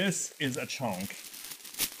 this is a chunk,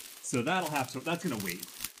 so that's gonna wait.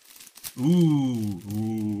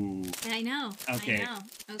 Ooh. I know. Okay. I know.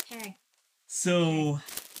 Okay. So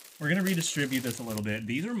we're gonna redistribute this a little bit.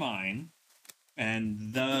 These are mine, and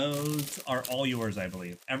those are all yours, I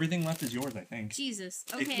believe. Everything left is yours, I think. Jesus.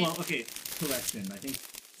 Ex- Okay. Well, okay, correction. I think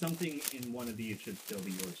something in one of these should still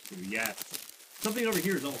be yours too. Yes. Something over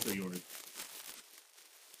here is also yours.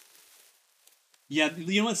 Yeah,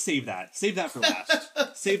 you know what? Save that. Save that for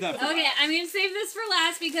last. Save that for Okay, last. I'm gonna save this for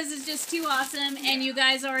last because it's just too awesome, and you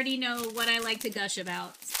guys already know what I like to gush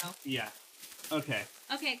about. So, Yeah. Okay.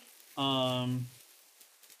 okay,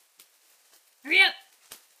 hurry up,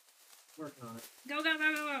 Working on it. go, go,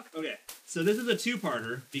 go, go, go. Okay, so this is a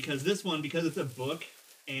two-parter because this one, because it's a book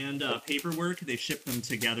and paperwork, they ship them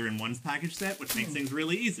together in one package set, which makes things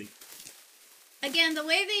really easy. Again, the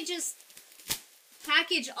way they just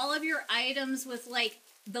package all of your items with like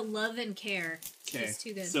the love and care, it's Okay, just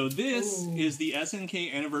too good. so this Ooh. is the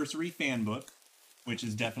SNK Anniversary Fan Book, which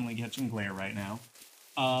is definitely catching glare right now.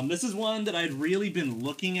 This is one that I'd really been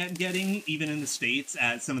looking at getting, even in the States,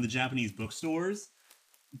 at some of the Japanese bookstores.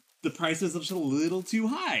 The price is just a little too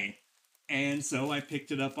high. And so I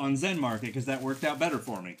picked it up on Zen Market because that worked out better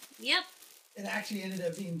for me. Yep. It actually ended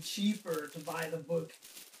up being cheaper to buy the book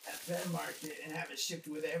at Zen Market and have it shipped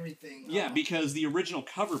with everything. Yeah, because the original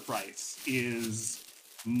cover price is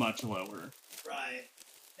much lower. Right.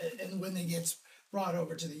 And when it gets brought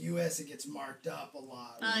over to the U.S., it gets marked up a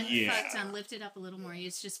lot. Right? Yeah. But lift it up a little more.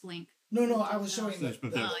 It's just blink. No, I was showing the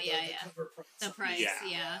Oh, yeah, yeah. cover price. The price, Yeah.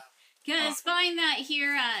 yeah. Because buying that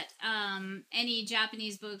here at any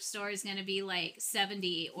Japanese bookstore is going to be like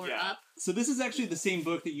 70 or up. So this is actually the same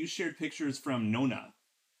book that you shared pictures from Nona.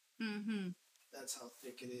 Mm-hmm. That's how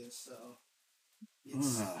thick it is, so.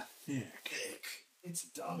 It's Thick. thick. It's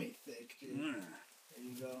dummy thick, dude. There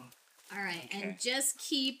you go. All right, Okay. and just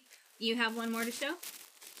keep. You have one more to show?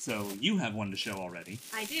 So you have one to show already.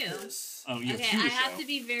 I do. This. Oh, you have Okay, two I to have show. to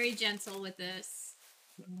be very gentle with this.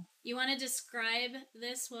 You want to describe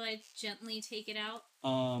this while I gently take it out?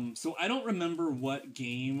 So I don't remember what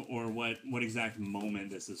game or what exact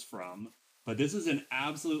moment this is from, but this is an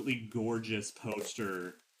absolutely gorgeous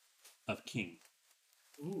poster of King.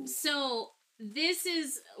 Ooh. So this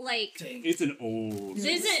is like Dang. It's an old.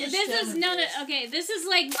 this is no okay. This is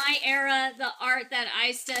like my era, the art that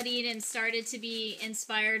I studied and started to be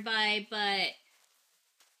inspired by. But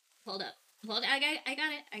hold up, I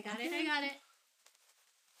got it.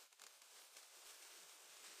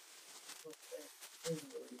 It's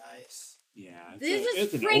really nice. Yeah. This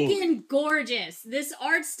it's is an freaking gorgeous. This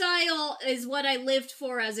art style is what I lived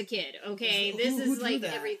for as a kid. Okay, Who- this who is drew like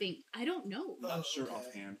that? everything. I don't know, I'm not sure Okay.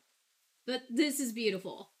 offhand. but this is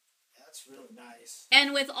beautiful. That's really nice.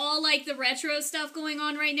 And with all like the retro stuff going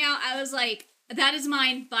on right now, I was like, that is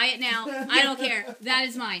mine. Buy it now. I don't care. That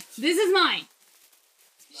is mine. This is mine.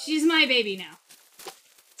 She's my baby now.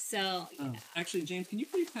 So, Oh, actually, James, can you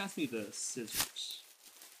please pass me the scissors?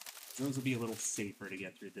 Those will be a little safer to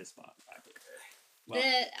get through this box.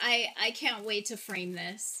 Well, I can't wait to frame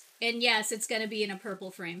this. And yes, it's going to be in a purple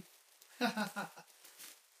frame.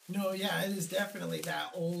 No, yeah, it is definitely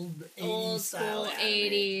that old 80s Old style school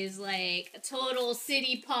anime. 80s, like total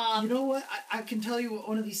city pop. You know what? I can tell you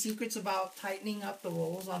one of these secrets about tightening up the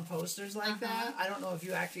rolls on posters like that. I don't know if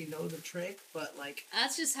you actually know the trick, but like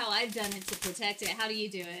That's just how I've done it to protect it. How do you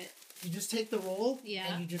do it? you just take the roll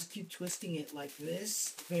Yeah. and you just keep twisting it like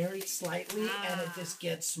this very slightly and it just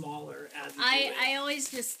gets smaller as you do it. I always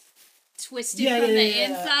just twist it Yeah, from yeah, the yeah,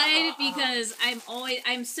 inside because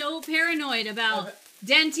I'm so paranoid about Okay.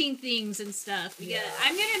 denting things and stuff. Because Yeah.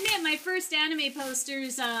 I'm gonna admit my first anime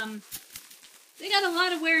posters They got a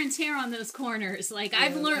lot of wear and tear on those corners. Like,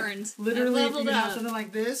 I've learned. Literally, I've if you leveled have up. something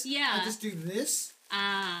like this, Yeah. I just do this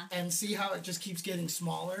Ah. and see how it just keeps getting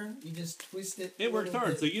smaller. You just twist it. It works a little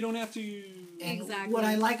hard, bit. so you don't have to. And Exactly. what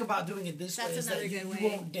I like about doing it this That's way is another that good you way.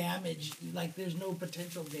 won't damage. Like, there's no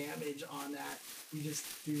potential damage on that. You just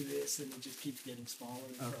do this, and it just keeps getting smaller.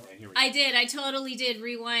 Okay, here we go. I did. I totally did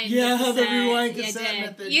rewind. Yeah, the cassette. rewind You cassette did.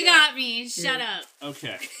 method, You yeah. got me. Shut Yeah. up.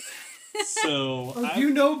 Okay. So Oh, you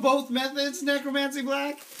know both methods, Necromancy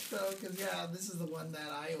Black? So, because, yeah, this is the one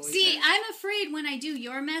that I always See, use. I'm afraid when I do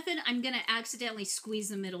your method, I'm gonna accidentally squeeze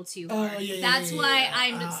the middle too Oh, hard. yeah, That's yeah, why yeah.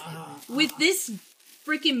 I'm just with this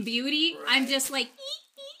freaking beauty. I'm just like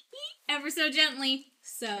ever so gently.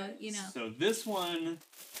 So you know. So this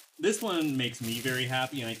one makes me very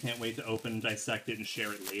happy, and I can't wait to open, dissect it, and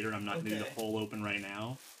share it later. I'm not going to do the Okay. full open right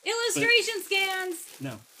now. Illustration scans.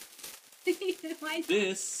 No. Why-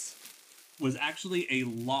 This was actually a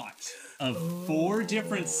lot of 4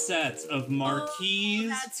 different sets of marquees,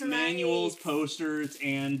 that's manuals, posters,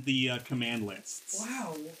 and the command lists.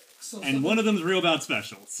 Wow. So, And one of them's Real Bout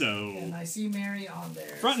Special, so... And I see Mary on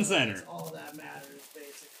there. Front and so center. That's all that matters,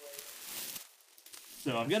 basically.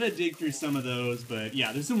 So I've got to dig through some of those, but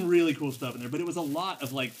yeah, there's some really cool stuff in there. But it was a lot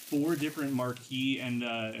of like 4 different marquee and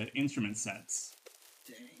instrument sets.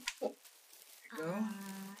 Dang. Here you go.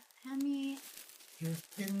 How many Here's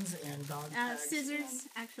pins and dog tags. scissors?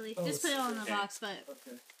 Actually, Oh, just put it on the okay. box. But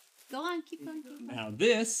Okay. go on, keep going. Keep going. Now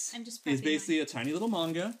this I'm just is prepping basically a tiny little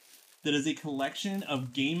manga that is a collection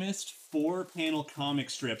of Gamist 4-panel comic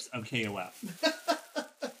strips of KOF.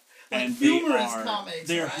 Like they humorous are- comics,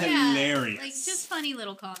 They're right? hilarious. Like just funny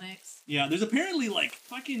little comics. Yeah, there's apparently like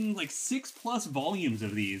fucking like 6+ volumes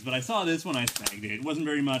of these, but I saw this one, I snagged it. It wasn't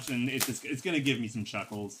very much, and it's gonna give me some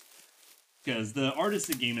chuckles because the artists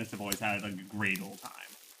at Gamist have always had like, a great old time.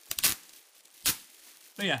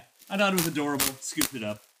 But yeah, I thought it was adorable. Scooped it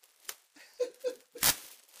up.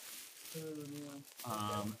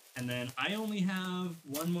 And then I only have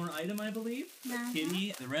one more item, I believe. Uh-huh.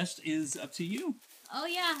 Kitty, the rest is up to you. Oh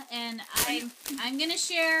yeah, and I'm gonna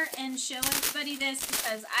share and show everybody this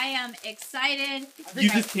because I am excited. You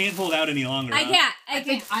just can't hold out any longer. I huh? can't. I I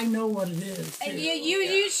think can't. I know what it is. Too.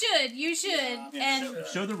 You should. You should. Yeah. And Sure.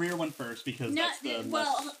 Show the rear one first because no, that's the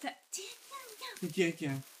well,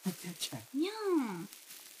 Yeah. no.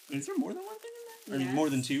 Is there more than one thing in there? Or Yes. more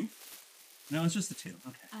than 2? No, it's just the 2.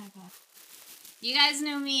 Okay. Okay. You guys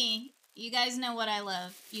know me. You guys know what I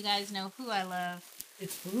love. You guys know who I love.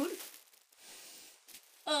 It's food?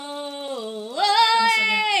 Oh,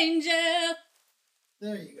 angel.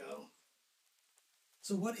 There you go.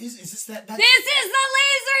 So what is this that This is the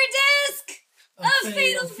laser disc of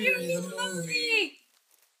Fatal Fury, Fury, the the movie. movie.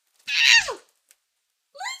 Ow! Look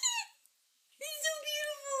it! It's so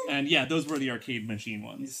beautiful. And yeah, those were the arcade machine You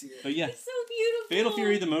ones. see it. But yeah, It's so beautiful. Fatal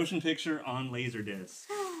Fury, the motion picture on Laserdisc.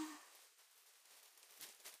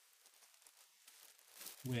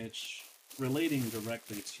 Which, relating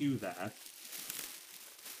directly to that...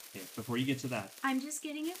 Okay, before you get to that. I'm just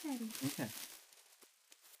getting it ready. Okay.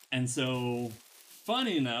 And so,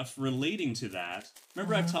 funny enough, relating to that,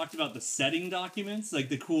 remember I've talked about the setting documents? Like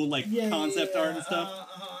the cool like concept art and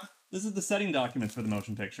stuff? This is the setting documents for the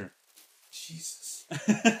motion picture. Jesus.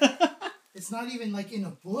 It's not even like in a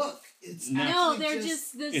book. It's No. No, actually they're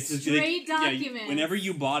just the It's just, straight like, yeah, documents. whenever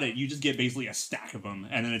you bought it, you just get basically a stack of them,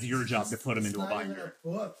 and then it's your job to put them it's into a not even binder. a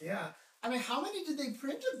book, yeah. I mean, how many did they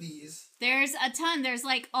print of these? There's a ton. There's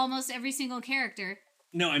like almost every single character.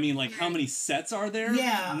 No, I mean, like, how many sets are there?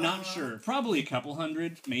 Yeah, Not sure. Probably a couple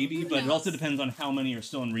hundred, maybe, Who but it knows? also depends on how many are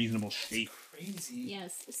still in reasonable shape. Crazy.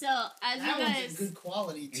 Yes. So as That you one's guys, in good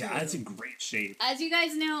quality too. Yeah, it's in great shape. as you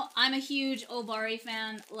guys know, I'm a huge Obari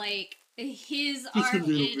fan. Like his a art,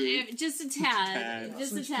 little bit. just a tad. tad,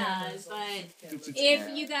 just a Switch tad. cameras, But switch cameras.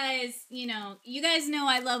 if you guys know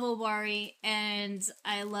I love Obari and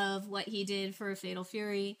I love what he did for Fatal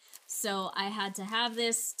Fury. So I had to have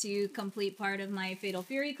this to complete part of my Fatal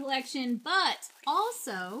Fury collection. But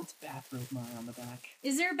also, Bathrobe Mai on the back.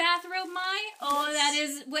 is there a bathrobe Mai? Oh, that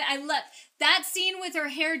is what I love. That scene with her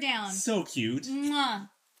hair down. So cute. Mwah.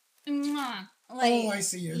 Mwah. Like, Oh, I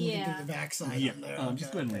see. You're looking yeah. through the backside Yeah, on there.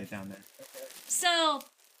 just go ahead and lay it down there. So,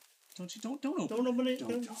 Don't open. Don't open it. Don't.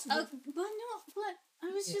 Don't. but no, what?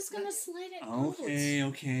 I was just gonna slide it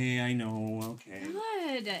Okay, I know, okay.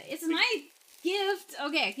 out. Good. It's my gift.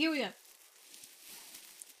 Okay, here we go.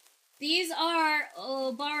 These are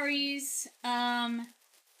Obari's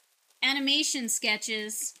animation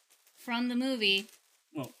sketches from the movie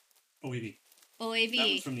Well, OAV. OAV. That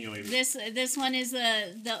was from the OAV. This one is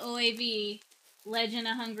the OAV Legend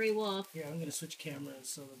of Hungry Wolf. Yeah, I'm gonna switch cameras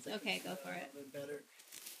so that they Okay, can go for see it. a little bit better.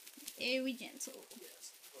 Very gentle.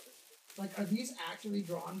 Like, are these actually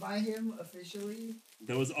drawn by him officially?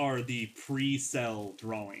 Those are the pre-cell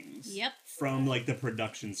drawings. Yep. From like the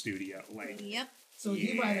production studio. Like Yep. So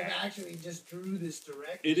he might have actually just drew this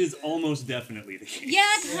directly. it is then. almost definitely the case. Yeah,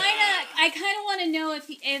 I kind of want to know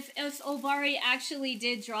if Obari actually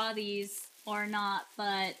did draw these or not,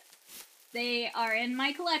 but they are in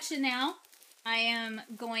my collection now. I am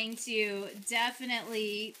going to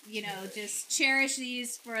definitely, just cherish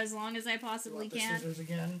these for as long as I possibly Want the can. scissors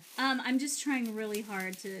again? I'm just trying really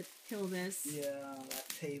hard to kill this. Yeah, that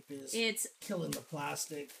tape is It's killing the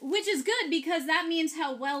plastic. which is good because that means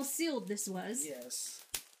how well sealed this was. Yes.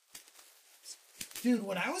 Dude,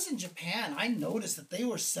 when I was in Japan, I noticed that they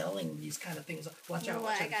were selling these kind of things. Watch out! Oh,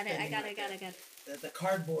 Watch I out, got it. I bending got right it. Got there. it. Got it. The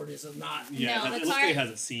cardboard is not. Yeah, No, it the looks like card- it has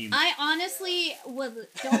a seam. I honestly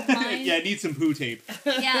don't mind. Yeah, it needs some poo tape.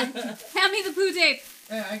 Yeah. Hand me the poo tape.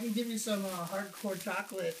 Hey, I can give you some hardcore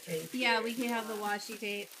chocolate tape. Yeah, here we if can you have the want. washi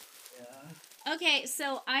tape. Yeah. Okay,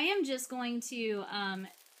 so I am just going to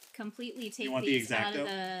completely take want the these out of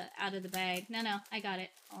X-Acto? the bag. No, I got it.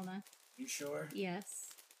 Hold on. You sure? Yes.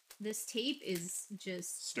 This tape is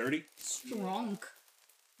just Sturdy. strong.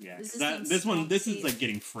 Yeah, This 'cause is that some this one strong this is tape. like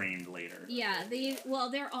getting framed later. Yeah,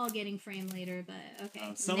 they're all getting framed later, but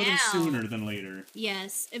okay. Some of them Now- sooner than later.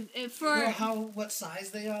 Yes, if You for know what size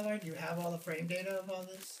they all are? Do you have all the frame data of all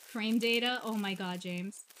this? frame data. Oh my God,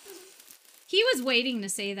 James. He was waiting to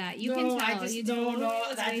say that. You can tell. I just you no, totally no.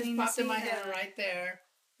 was That just waiting to popped in say my head that.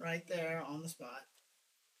 right there on the spot.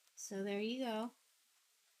 So there you go.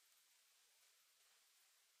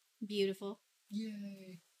 Beautiful.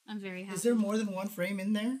 Yay! I'm very happy. Is there more than one frame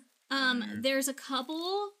in there? There's a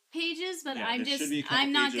couple pages, but Yeah, I'm there should just be a couple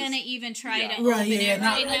I'm not pages. gonna even try Yeah. to Right, open yeah, it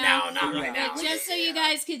not right right now. now, not right now. But just so you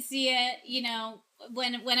guys could see it,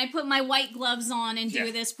 when I put my white gloves on and do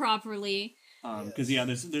Yeah. this properly. Because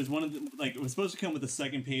there's one of the, like, it was supposed to come with the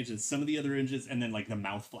second page as some of the other images and then like the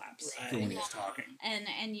mouth flaps for when Right. he's talking.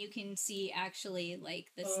 And you can see actually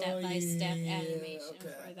like the Oh, step-by-step yeah, animation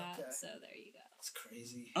okay, for that. okay. So there you go. That's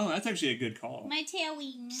crazy. Oh, that's actually a good call. My tail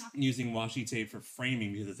wing. Using washi tape for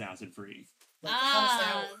framing because it's acid free. Like, how does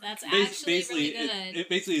that work? That's actually really good. it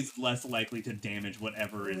basically is less likely to damage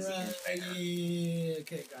whatever is. Right. Yeah,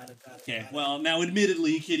 okay, got it. Okay, got it. well, now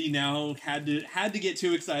admittedly, Kitty now had to get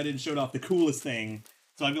too excited and showed off the coolest thing.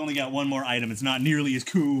 So I've only got one more item. It's not nearly as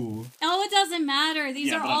cool. Oh, it doesn't matter. These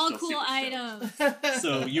Yeah, are but I'm all still cool super stoked. items.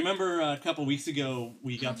 So you remember a couple weeks ago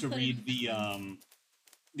we got to Put it read in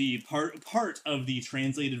the part of the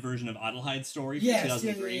translated version of Adelheid story from Yes,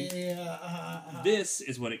 2003. yeah. This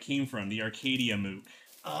is what it came from, the Arcadia MOOC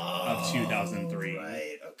of 2003.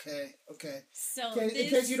 Right, okay. So Okay, in this,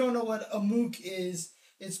 case you don't know what a MOOC is,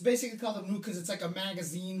 it's basically called a MOOC because it's like a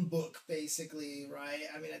magazine book, basically, right?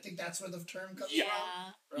 I mean, I think that's where the term comes yeah.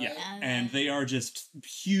 from. Yeah, Right? and they are just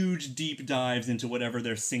huge deep dives into whatever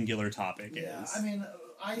their singular topic Yeah, is. I mean,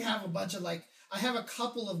 I have a bunch of I have a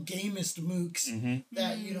couple of gamist MOOCs Mhm.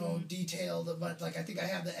 that detailed a bunch. Like I think I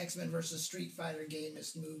have the X-Men versus Street Fighter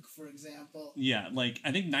gamist MOOC, for example. Yeah, like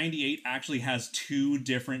I think 98 actually has 2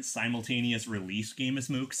 different simultaneous release Gamus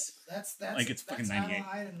MOOCs. That's Like, it's fucking that's 98.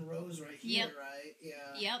 Adelheid and Rose right here, Yep. right?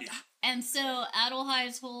 Yeah. Yep. And so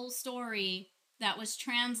Adelheid's whole story that was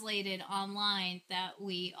translated online that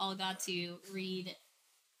we all got to read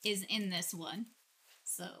is in this one.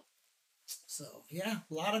 So yeah,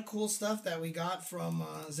 a lot of cool stuff that we got from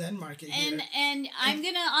Zen Market here. And I'm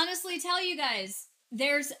gonna honestly tell you guys,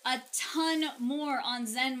 there's a ton more on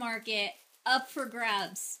Zen Market up for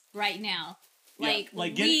grabs right now. Like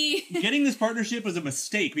getting this partnership was a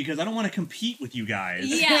mistake because I don't want to compete with you guys.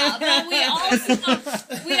 Yeah, but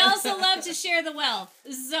we also love to share the wealth.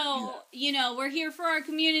 So, we're here for our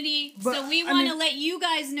community. But, so we I want to mean- let you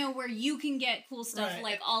guys know where you can get cool stuff Right.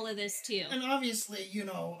 like all of this too. And obviously,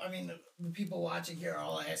 I mean, the people watching here are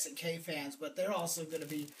all SNK fans, but they're also going to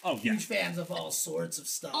be Oh, yeah. huge fans of all sorts of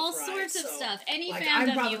stuff. All right? sorts of So, stuff. Any like,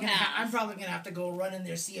 fandom you have. I'm probably gonna have to go run in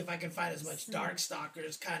there see if I can find as much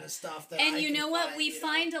Darkstalkers kind of stuff that. And I you can know what? find, We you know?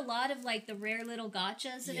 find a lot of like the rare little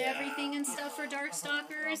gotchas and Yeah. everything and stuff for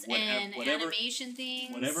Darkstalkers and whatever- animation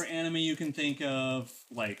things. Whatever anime you can think of,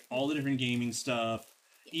 like all the different gaming stuff,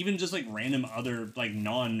 even just like random other like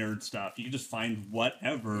non-nerd stuff. You can just find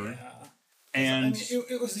whatever. Yeah. And I mean,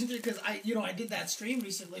 it was interesting because I did that stream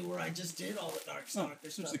recently where I just did all the Darkstalker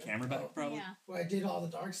switch stuff. the camera back, probably. Yeah. Where I did all the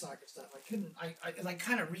Darkstalker stuff. I couldn't. I like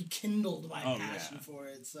kind of rekindled my Oh, passion yeah. for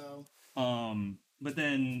it. So But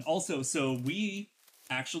then also, so we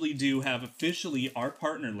actually do have officially our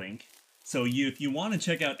partner link. So if you want to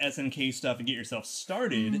check out SNK stuff and get yourself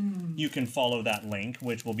started, you can follow that link,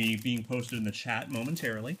 which will be being posted in the chat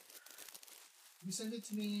momentarily. You sent it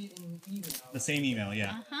to me in email. The same email,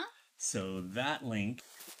 yeah. Uh-huh. So that link.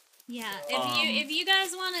 Yeah, if you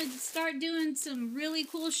guys want to start doing some really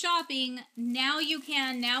cool shopping, now you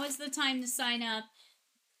can. Now is the time to sign up,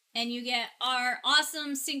 and you get our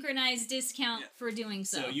awesome synchronized discount for doing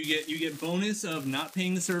so. So you get bonus of not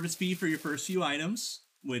paying the service fee for your first few items,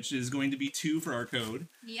 which is going to be 2 for our code.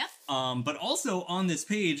 Yep. But also on this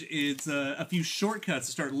page, it's a few shortcuts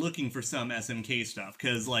to start looking for some SNK stuff.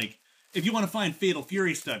 Because like, if you want to find Fatal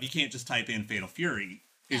Fury stuff, you can't just type in Fatal Fury.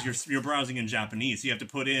 Because you're browsing in Japanese, so you have to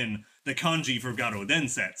put in the kanji for Garo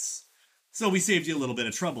Densetsu. So we saved you a little bit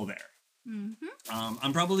of trouble there. Mm-hmm.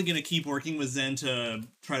 I'm probably going to keep working with Zen to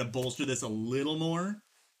try to bolster this a little more,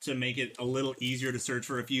 to make it a little easier to search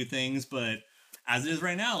for a few things, but as it is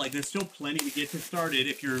right now, like, there's still plenty to get you started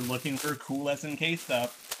if you're looking for cool SNK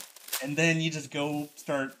stuff, and then you just go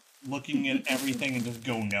start looking at everything and just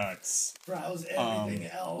go nuts. Browse everything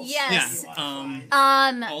else. Yes.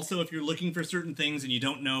 Also, if you're looking for certain things and you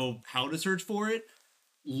don't know how to search for it,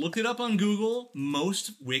 look it up on Google.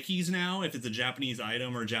 Most wikis now, if it's a Japanese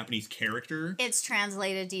item or a Japanese character, It's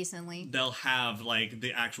translated decently. they'll have like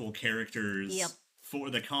the actual characters Yep.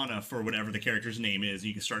 for the kana for whatever the character's name is.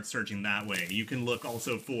 You can start searching that way. You can look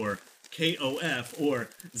also for KOF or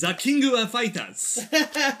The King of Fighters.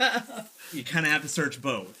 You kind of have to search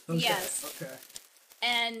both. Okay. Yes. Okay.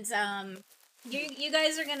 And you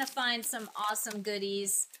guys are gonna find some awesome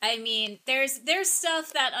goodies. I mean, there's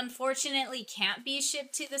stuff that unfortunately can't be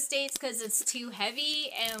shipped to the States because it's too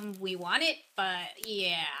heavy and we want it, but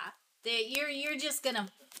yeah, you're gonna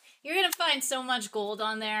find so much gold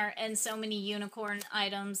on there and so many unicorn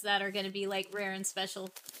items that are gonna be like rare and special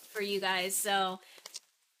for you guys. So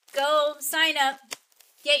go sign up,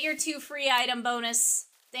 get your 2 free item bonus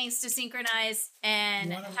thanks to Synchronize,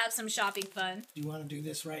 and have some shopping fun. Do you want to do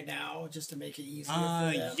this right now, just to make it easier for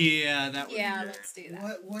them? Yeah, that would Yeah, be let's do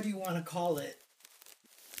that. What do you want to call it?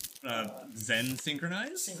 Zen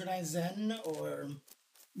Synchronize? Synchronize Zen or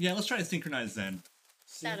Yeah, let's try to Synchronize Zen.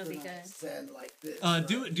 That'll be Synchronize Zen like this?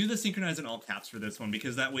 Do the Synchronize in all caps for this one,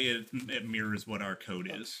 because that way it mirrors what our code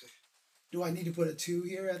is. Do I need to put a 2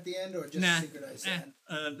 here at the end, or just Synchronize Zen?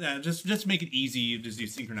 Just make it easy. You just do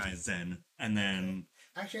Synchronize Zen, and then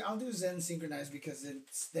Actually, I'll do Zen Synchronize because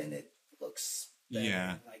then it looks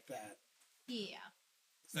better like that. Yeah.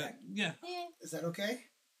 yeah. Is that okay?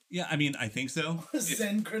 Yeah, I mean, I think so.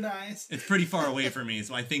 Synchronize. It's pretty far away from me,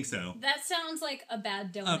 so I think so. That sounds like a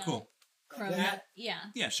bad donut. Oh, cool. Crumb. That?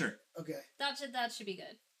 Yeah. Yeah, sure. Okay. That should be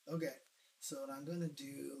good. Okay. So what I'm gonna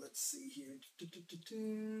do, let's see here.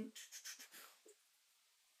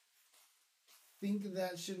 Think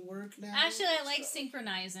that should work now. Actually, I like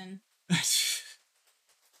synchronizing.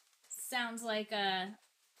 Sounds like a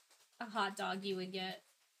hot dog you would get.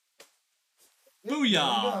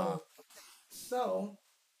 Booyah! So,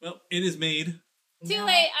 Well, it is made. Too now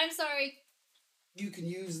late. I'm sorry. You can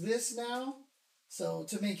use this now. So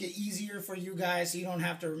to make it easier for you guys, so you don't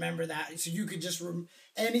have to remember that. So you could just,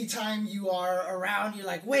 anytime you are around, you're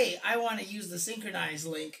like, wait, I want to use the synchronize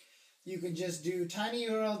link. You could just do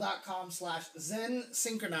tinyurl.com/Zen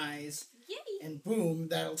Synchronize. Yay. And boom,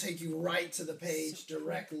 that'll take you right to the page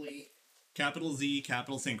directly. Capital Z,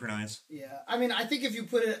 capital Synchronize. Yeah. I mean, I think if you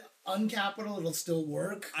put it uncapital, it'll still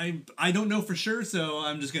work. I don't know for sure, so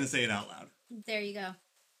I'm just going to say it out loud. There you go.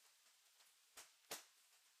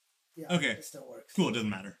 Yeah, Okay. it still works. Cool, it doesn't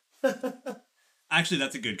matter. Actually,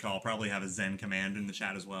 that's a good call. Probably have a Zen command in the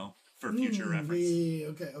chat as well for future reference. Yeah,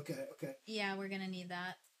 okay. Yeah, we're gonna need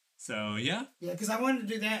that. So, yeah. Yeah, because I wanted to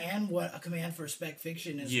do that and what a command for spec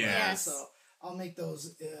fiction as well. Yes. So I'll make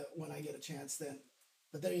those when I get a chance then.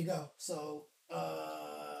 But there you go. So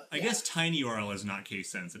I guess tinyurl is not case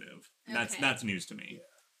sensitive. Okay. That's news to me,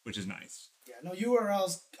 which is nice. Yeah, no,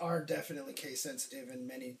 URLs are definitely case sensitive in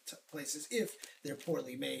many places if they're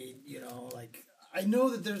poorly made. You know, like I know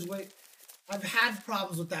that there's I've had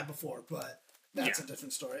problems with that before, but that's a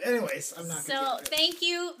different story. Anyways, I'm not. So thank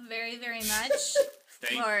you very, very much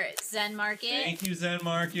for Zen Market. Thank you, Zen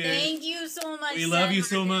Market. Thank you so much. We Zen love you Market.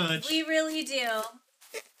 so much. We really do.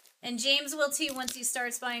 And James will too once he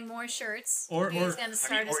starts buying more shirts. Or he's gonna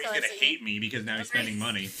start his he's gonna collection. hate me because now he's spending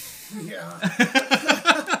money. Yeah.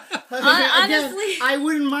 Honestly, I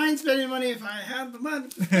wouldn't mind spending money if I had the money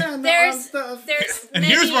to spend there's on stuff. And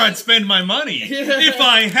here's where I'd spend my money if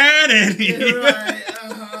I had any. Right,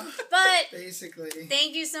 But basically.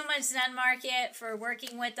 thank you so much, Zen Market, for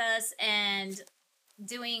working with us and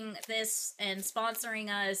doing this and sponsoring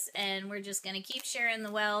us. And we're just gonna keep sharing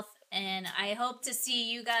the wealth. And I hope to see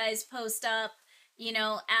you guys post up,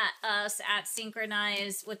 at us at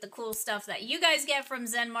Synchronize with the cool stuff that you guys get from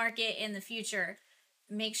Zen Market in the future.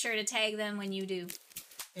 make sure to tag them when you do.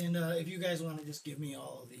 And if you guys want to just give me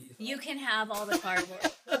all of these, You can have all the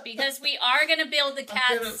cardboard because we are gonna build the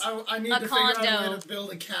cats I need a to figure out a condo. way to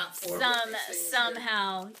build a cat for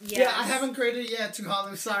somehow. Yes. Yeah, I haven't created it yet,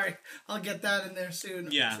 Tuhalu. Sorry, I'll get that in there soon.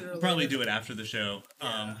 Yeah, sooner or probably later. do it after the show.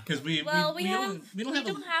 Because we Well, don't we have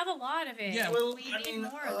don't have a lot of it. Yeah, Well, we need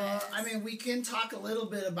more of it. I mean, we can talk a little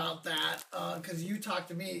bit about that because you talked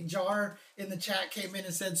to me. Jar in the chat came in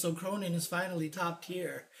and said, "So Cronin is finally top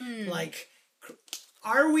tier." Like,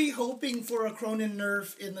 are we hoping for a Cronin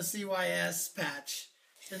nerf in the CYS patch,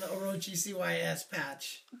 in the Orochi CYS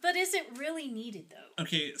patch? But is it really needed though?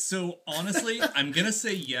 Okay, so honestly, I'm gonna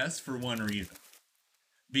say yes for one reason,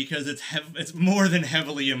 because it's more than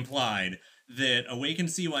heavily implied that Awakened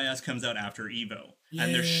CYS comes out after Evo,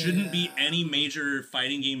 and there shouldn't be any major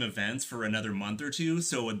fighting game events for another month or two.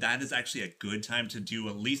 So that is actually a good time to do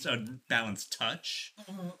at least a balanced touch,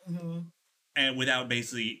 and without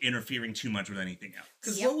basically interfering too much with anything else.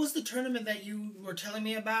 Because what was the tournament that you were telling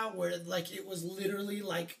me about where, like, it was literally,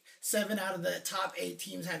 like, 7 out of the top 8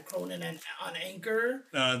 teams had Cronin on Anchor?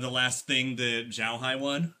 The last thing that Zhaohai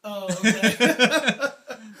won. Oh, okay.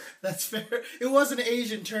 That's fair. It was an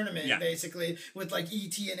Asian tournament, basically, with, like,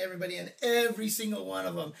 ET and everybody, and every single one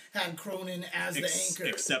of them had Cronin as the anchor.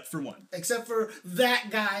 Except for one. Except for that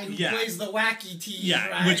guy who plays the wacky team, Yeah,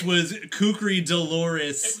 right? which was Kukri,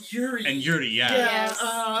 Dolores, and Yuri. Yeah. Yes.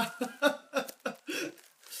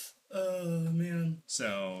 Oh, man.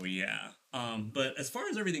 So, yeah. But as far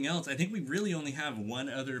as everything else, I think we really only have one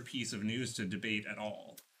other piece of news to debate at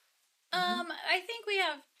all. I think we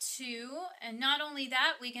have 2, and not only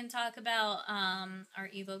that, we can talk about our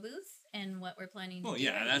Evo booth and what we're planning to do. Well,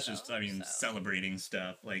 yeah, at that's Evo, just, celebrating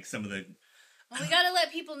stuff, like some of the... Well, we gotta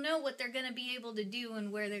let people know what they're gonna be able to do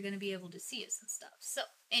and where they're gonna be able to see us and stuff. So,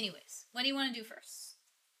 anyways, what do you want to do first?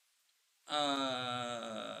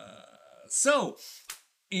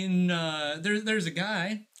 There's a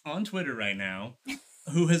guy on Twitter right now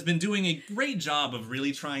who has been doing a great job of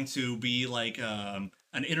really trying to be like an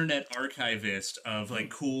internet archivist of like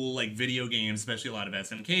cool like video games, especially a lot of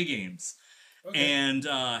SNK games, and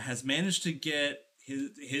has managed to get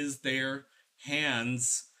their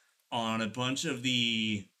hands on a bunch of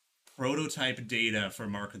the prototype data for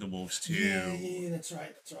Mark of the Wolves 2. Yeah, that's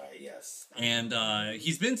right, yes. And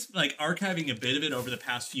he's been like archiving a bit of it over the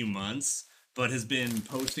past few months, but has been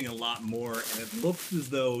posting a lot more, and it looks as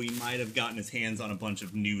though he might have gotten his hands on a bunch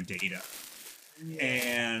of new data. Yeah.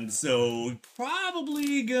 And so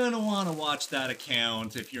probably gonna want to watch that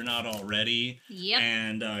account if you're not already. Yep.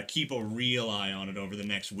 And keep a real eye on it over the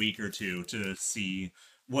next week or two to see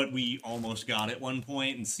what we almost got at one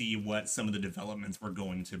point and see what some of the developments were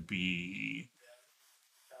going to be.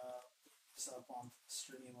 It's up on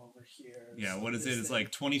stream over here. Yeah, so what is it? It's thing.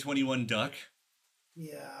 like 2021 Duck?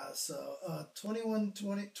 Yeah, so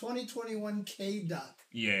 2021 K-Duck.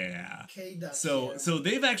 Yeah. K-Duck. So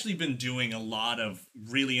they've actually been doing a lot of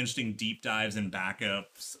really interesting deep dives and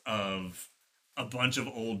backups of a bunch of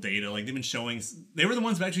old data. Like they've been showing, they were the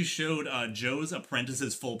ones who actually showed Joe's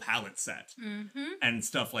Apprentice's full palette set and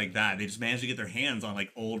stuff like that. They just managed to get their hands on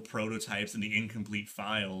like old prototypes and the incomplete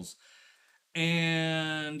files.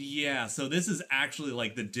 And yeah, so this is actually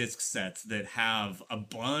like the disc sets that have a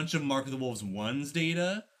bunch of Mark of the Wolves 1's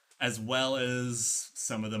data, as well as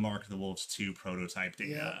some of the Mark of the Wolves 2 prototype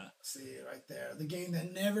data. Yeah, see right there. The game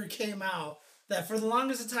that never came out. That for the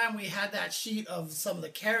longest time we had that sheet of some of the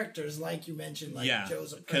characters, like you mentioned, like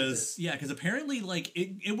Joe's Apprentice. Because apparently like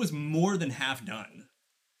it was more than half done.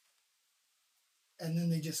 And then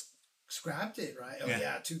they just scrapped it, right? Oh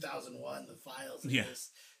yeah, 2001, the files. Yeah.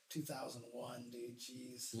 2001, dude,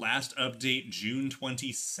 jeez. Last update, June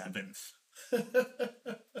 27th.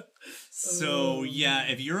 So, yeah,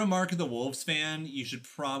 if you're a Mark of the Wolves fan, you should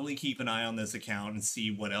probably keep an eye on this account and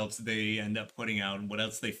see what else they end up putting out and what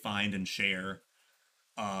else they find and share.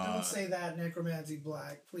 Don't say that, Necromancy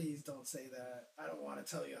Black. Please don't say that. I don't want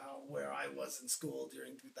to tell you where I was in school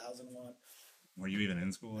during 2001. Were you even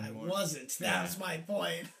in school anymore? I wasn't. That was my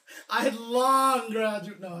point. I had long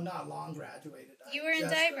graduated. No, not long graduated. You were in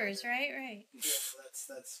diapers, right? Yeah,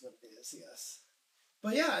 that's what it is, yes.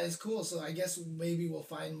 But yeah, it's cool. So I guess maybe we'll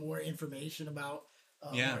find more information about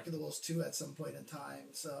Mark of the Wolves 2 at some point in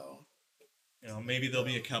time. So, you know, maybe there'll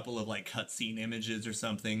be a couple of like cutscene images or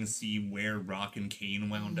something. See where Rock and Kane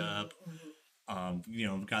wound up. You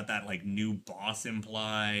know, got that like new boss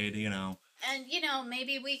implied. You know, and you know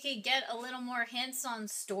maybe we could get a little more hints on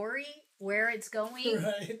story, where it's going.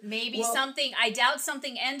 Right. Maybe something. I doubt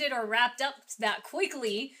something ended or wrapped up that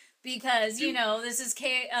quickly because you know this is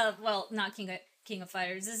not King of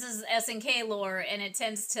Fighters. This is SNK lore, and it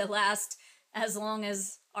tends to last as long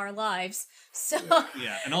as our lives. So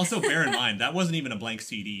Yeah, and also bear in mind that wasn't even a blank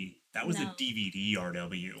CD. That was a No. DVD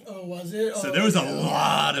RW. Oh, was it? So Oh, there was a yeah,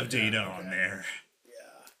 lot of okay, data okay. on there.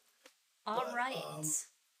 Yeah. all But, right.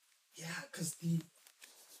 Yeah, because the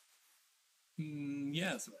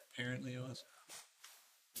Yes, apparently it was.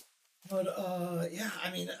 But yeah,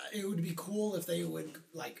 I mean, it would be cool if they would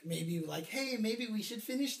like maybe like, hey, maybe we should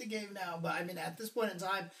finish the game now. But I mean, at this point in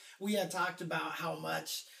time, we had talked about how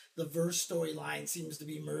much the verse storyline seems to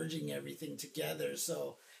be merging everything together.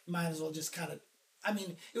 So you might as well just kind of. I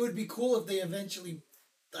mean, it would be cool if they eventually,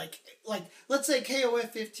 like let's say KOF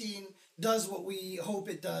 15 does what we hope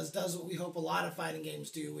it does what we hope a lot of fighting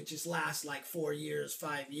games do, which is last like 4 years,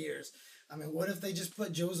 5 years. I mean, what if they just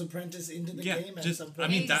put Joe's Apprentice into the game at some point? I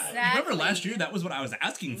mean, that, remember Exactly. last year that was what I was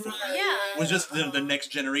asking for. Yeah. Was just the next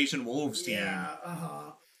generation Wolves team.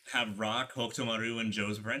 Yeah, Have Rock, Hokutomaru, and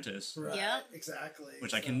Joe's Apprentice, right. Yep. Exactly.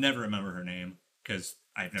 which I So- can never remember her name because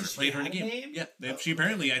I've never Does she played her in a have a game. name? Yeah, Oh. she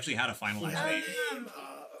apparently actually had a finalized Yeah. name.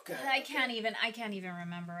 Okay. I can't even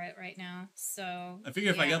remember it right now. So I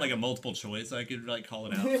figure if I yeah. got like a multiple choice, I could like call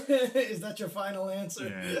it out. Is that your final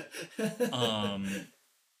answer?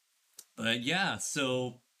 But yeah,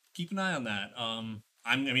 so keep an eye on that.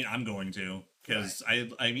 I'm going to because I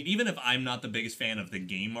mean, even if I'm not the biggest fan of the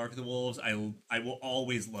game Mark of the Wolves, I will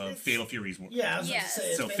always love Fatal Fury's work. Yeah, I was Yes. going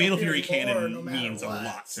to say. So it's Fatal Fury lore canon no matter means a what,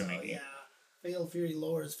 lot to so, me. Yeah. Fatal Fury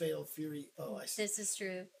lore is Fatal Fury. Oh, I see. This is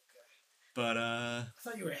true. But I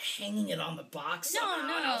thought you were hanging it on the box. No, somehow,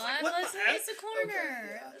 no, and no. I was like, what the heck? It's a corner.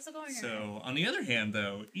 Okay, yeah. It's a corner. so on the other hand,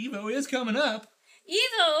 though, Evo is coming up.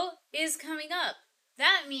 Evo is coming up.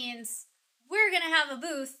 That means we're gonna have a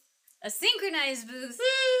booth, a synchronized booth,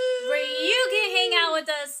 where you can hang out with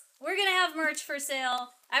us. We're gonna have merch for sale.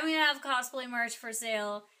 I'm gonna have cosplay merch for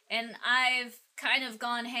sale, and I've kind of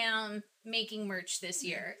gone ham making merch this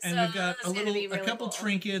year. And so we've got that's gonna be really couple cool.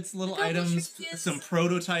 trinkets, little couple items, trinkets. some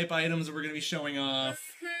prototype items that we're gonna be showing off.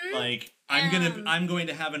 Like I'm going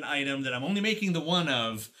to have an item that I'm only making the one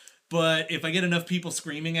of, but if I get enough people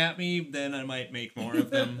screaming at me, then I might make more of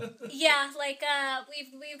them. Yeah, like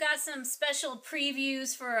we've got some special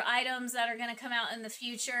previews for items that are going to come out in the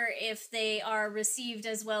future if they are received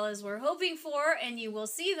as well as we're hoping for, and you will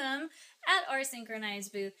see them at our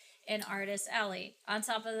synchronized booth in Artist Alley. On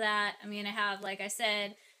top of that, I'm going to have, like I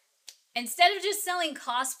said, instead of just selling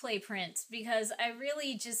cosplay prints, because I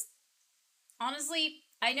really just honestly,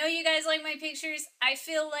 I know you guys like my pictures. I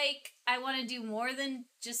feel like I want to do more than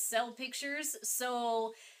just sell pictures.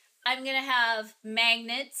 So I'm going to have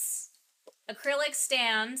magnets, acrylic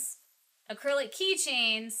stands, acrylic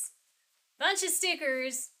keychains, bunch of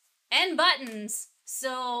stickers, and buttons.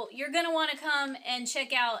 So you're going to want to come and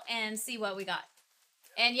check out and see what we got.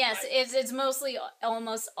 And yes, it's mostly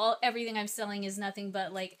almost all everything I'm selling is nothing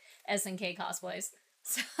but like SNK cosplays.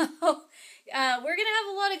 So we're gonna have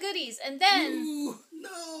a lot of goodies, and then Ooh,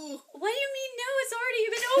 no. what do you mean? No, it's already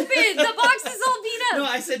been opened. The box is all beat up. No,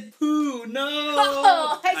 I said poo. No.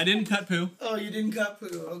 Oh, I didn't cut poo. Oh, you didn't cut poo.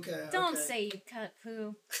 Okay. don't okay. say you cut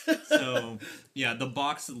poo. So yeah, the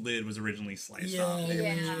box lid was originally sliced Yeah, off.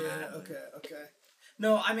 yeah. Okay.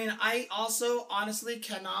 No, I mean, I also honestly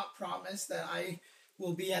cannot promise that I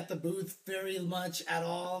will be at the booth very much at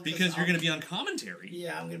all. 'cause Because you're I'll- going to be on commentary.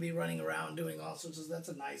 Yeah, I'm gonna be running around doing all sorts of. That's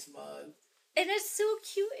a nice mug. And it's so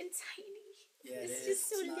cute and tiny. Yeah, it It's is. just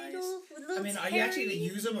so It's nice. little. With little I mean, are you actually gonna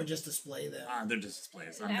Terry. use them or just display them? They're just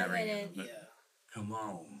displays. I'm I never wouldn't. gonna- but Yeah. Come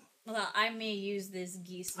on. Well, I may use this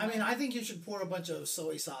geese. I mean, one. I think you should pour a bunch of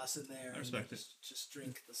soy sauce in there. I respect and it. Just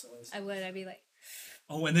drink the soy sauce. I would. I'd be like,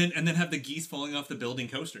 Oh, and then have the geese falling off the building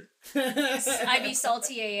coaster. I'd be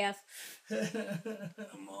salty AF,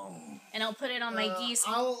 Come on. and I'll put it on my geese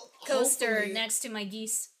I'll coaster hopefully- next to my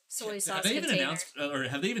geese soy sauce Have they even container. announced, or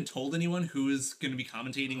have they even told anyone who is going to be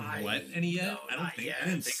commentating what any yet? No, I don't not think. yet. I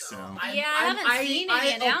didn't think so. Yeah, I haven't seen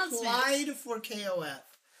any announcements. I applied for KOF.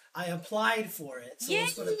 I applied for it. So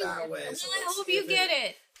let's put it that way. Well, So I let's hope see you if get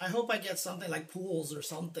it. I hope I get something like pools or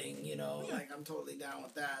something, you know, like I'm totally down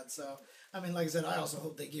with that. So, I mean, like I said, I also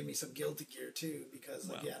hope they give me some Guilty Gear too, because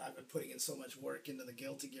again, I've been putting in so much work into the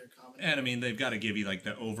Guilty Gear commentary. And I mean, they've got to give you like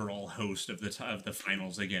the overall host of the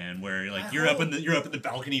finals again, where like I you're up in hope. the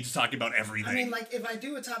balcony just talking about everything. I mean, like if I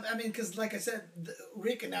do a top, I mean, because like I said,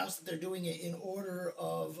 Rick announced that they're doing it in order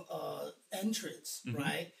of entrance,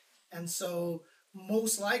 right? And so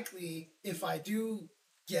most likely, if I do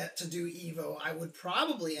get to do Evo, I would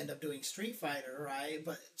probably end up doing Street Fighter, right?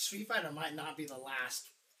 But Street Fighter might not be the last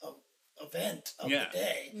event of Yeah. the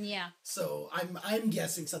day. Yeah. So I'm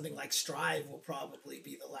guessing something like Strive will probably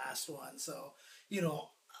be the last one. So, you know,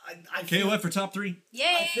 I feel, KOF for top 3. Yay!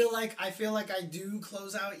 I feel like I do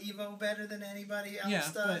close out Evo better than anybody else Yeah,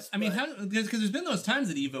 does. but, I mean, because there's been those times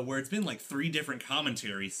at Evo where it's been like 3 different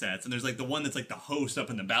commentary sets, and there's like the one that's like the host up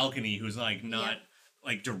in the balcony who's like not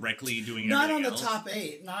like directly doing not on everything the else. top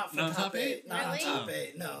 8, not for Not top 8, not Really? on top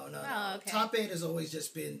 8. No. Oh, okay. Top 8 has always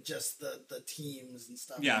just been just the teams and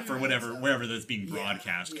stuff. Yeah, like for that, whatever so. wherever that's being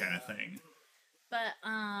broadcast kind of yeah. thing. But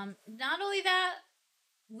not only that,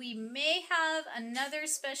 we may have another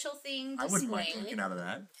special thing I wouldn't mind displayed. looking out of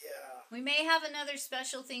that. Yeah. We may have another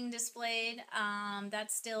special thing displayed.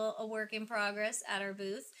 That's still a work in progress at our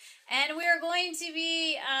booth. And we are going to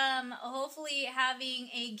be hopefully having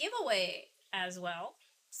a giveaway as well.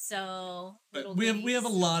 So But we have a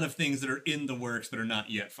lot of things that are in the works that are not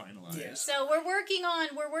yet finalized. Yeah. So we're working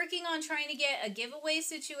on trying to get a giveaway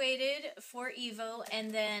situated for Evo,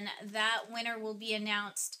 and then that winner will be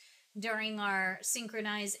announced during our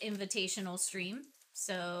synchronized invitational stream.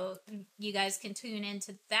 So you guys can tune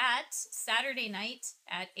into that Saturday night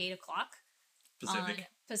at 8 o'clock on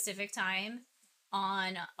Pacific time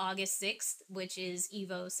on August 6th, which is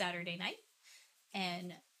Evo Saturday night.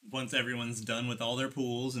 And Once everyone's done with all their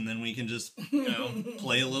pools, and then we can just,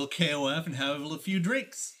 play a little KOF and have a few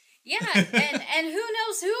drinks. yeah, and who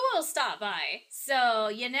knows who will stop by. So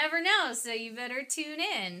you never know, so you better tune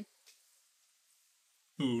in.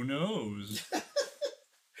 Who knows?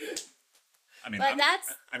 I mean, But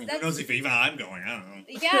who knows if even I'm going? I don't know.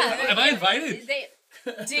 Yeah. Am I invited?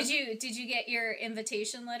 Did you get your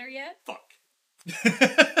invitation letter yet? Fuck.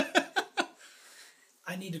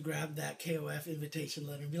 I need to grab that KOF invitation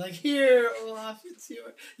letter and be like, here, Olaf, it's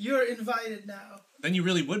you're invited now. Then you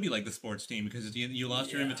really would be like the sports team because you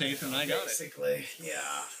lost your invitation and I got it. Basically, yeah.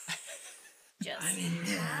 Just I mean,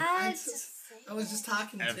 I was just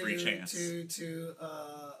talking Every chance. to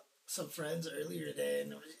some friends earlier today,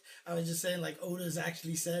 and I was just saying, like, Oda's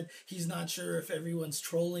actually said he's not sure if everyone's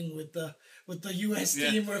trolling with the U.S.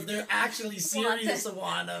 team or if they're actually serious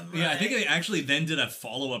on him. Right? Yeah, I think they actually then did a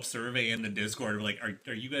follow-up survey in the Discord. Like,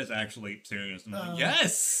 are you guys actually serious? And I'm like,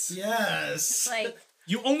 yes! Yes. like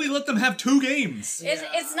You only let them have 2 games!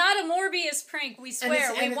 it's not a Morbius prank, we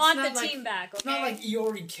swear. We want the team back, okay? It's not like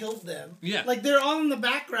Iori killed them. Yeah. Like, they're all in the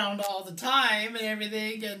background all the time and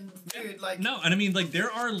everything, and, dude, like... No, and I mean, like,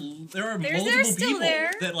 there are they're multiple still people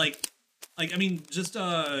there. that, like, I mean, just,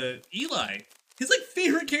 Eli... His, like,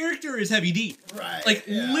 favorite character is Heavy D. Right. Like,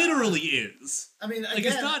 yeah. literally is. I mean, Like,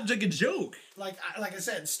 again, it's not, like, a joke. like I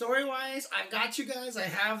said, story-wise, I've got you guys. I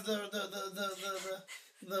have the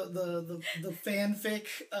fanfic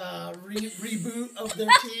reboot of their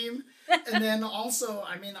team, and then also,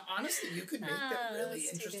 I mean, honestly, you could make them really that's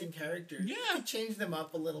too interesting good. characters. Yeah. You could change them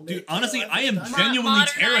up a little bit. Dude, honestly, You know, I am done- genuinely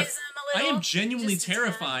Modernize terrified. them a I little, am genuinely just a tad.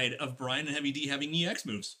 terrified of Brian and Heavy D having EX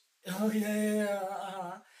moves. Oh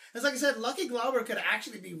yeah. It's like I said, Lucky Glauber could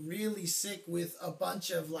actually be really sick with a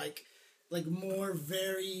bunch of like more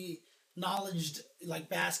very knowledged like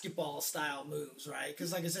basketball style moves, right?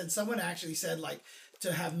 Because like I said, someone actually said like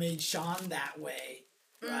to have made Sean that way,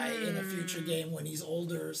 right, in a future game when he's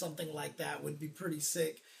older or something like that would be pretty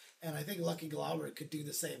sick. And I think Lucky Glauber could do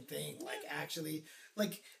the same thing, like actually,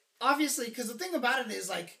 like obviously, because the thing about it is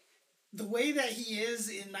like. The way that he is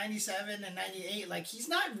in 97 and 98, like, he's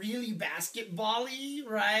not really basketball-y,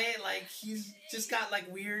 right? Like, he's just got,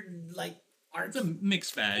 like, weird, like, art. It's a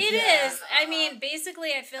mixed bag. It Yeah. is. I mean,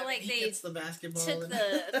 basically, I feel like he they gets the basketball. took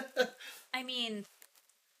I mean,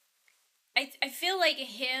 I feel like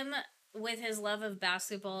him with his love of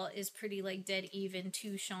basketball is pretty like dead even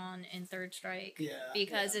to Sean in Third Strike. Yeah.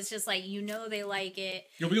 Because it's just like they like it.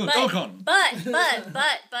 You'll be on But Dokkan.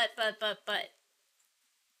 but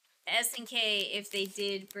SNK, if they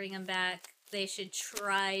did bring him back, they should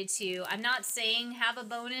try to. I'm not saying have a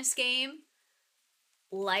bonus game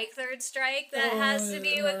like Third Strike that has to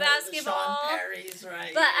be with basketball. Sean Perry's,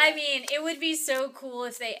 right? But I mean, it would be so cool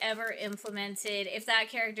if they ever implemented, if that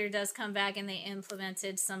character does come back and they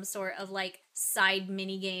implemented some sort of like side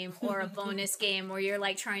mini game or a bonus game where you're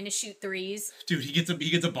like trying to shoot threes. Dude, he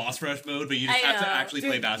gets a boss rush mode, but you just I have to know. actually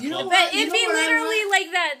play Dude, basketball. you know But You it'd know be what I literally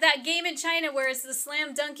like that game in China where it's the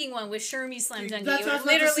slam dunking one with Shermie slam dunking. That's It what I was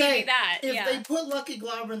would about to literally say. be that. If Yeah. they put Lucky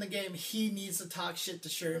Glauber in the game, he needs to talk shit to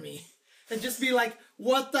Shermie. And just be like,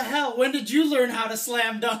 what the hell? When did you learn how to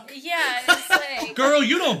slam dunk? Yeah, it's like Girl,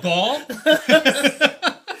 you don't ball.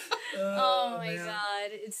 oh my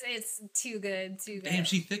god. It's too good, too good. Damn,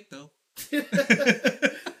 she thick though.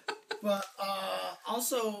 But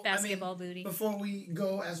also, Basketball I mean, booty. before we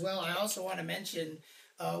go as well, I also want to mention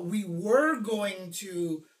we were going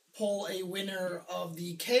to pull a winner of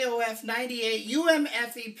the KOF 98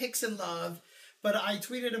 UMFE Picks and Love, but I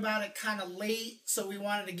tweeted about it kind of late, so we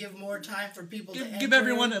wanted to give more time for people to Give enter.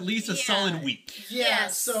 everyone at least a Yeah. solid week. Yeah,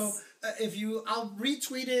 Yes. so I'll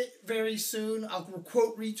retweet it very soon. I'll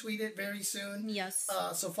quote retweet it very soon. Yes.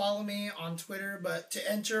 So follow me on Twitter, but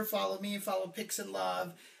to enter, follow me, follow Pix and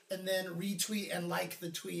Love, and then retweet and like the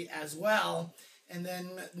tweet as well. And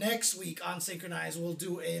then next week on Synchronize, we'll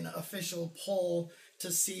do an official poll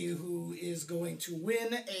to see who is going to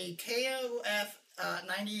win a KOF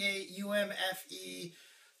 98 UMFE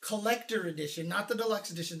collector edition, not the deluxe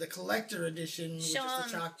edition, the collector edition. Which Show is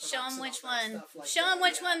the them. chalk Show box them and which all that one. stuff like Show that, them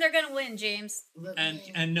which yeah. one they're gonna win, James. Let And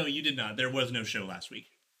me- and no, you did not. There was no show last week.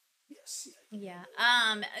 yes, Yeah.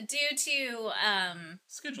 Due to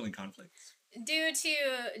Scheduling conflicts.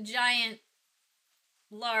 giant,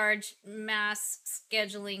 large, mass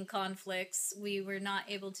scheduling conflicts, we were not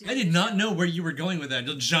able to. I do did the not show. know where you were going with that.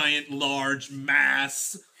 The giant, large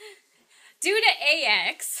mass. Due to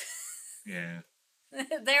AX, Yeah.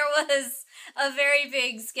 there was a very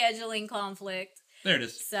big scheduling conflict. There it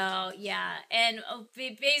is. So yeah, and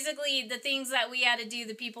basically the things that we had to do,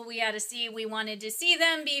 the people we had to see, we wanted to see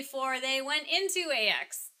them before they went into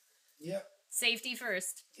AX. Yep. Safety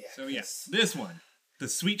first. Yeah. So yeah, 'cause- this one, the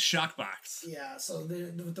sweet shock box. Yeah, so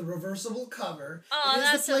with the reversible cover. Oh, it is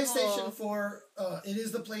that's the so PlayStation cool. 4. It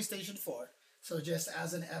is the PlayStation 4. So just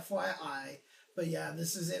as an FYI. But yeah,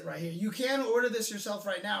 this is it right here. You can order this yourself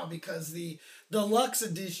right now because the deluxe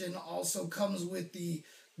edition also comes with the.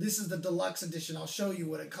 This is the deluxe edition. I'll show you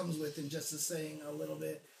what it comes with in just a little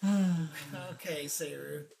bit. Okay,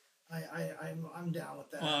 Seiru. I'm down with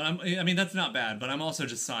that. Well, I mean that's not bad, but I'm also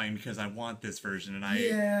just sighing because I want this version, and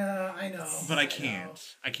yeah, I know. but I know.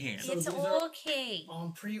 can't. I can't. So It's these are- okay.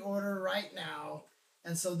 on pre-order right now,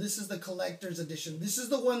 and so this is the collector's edition. This is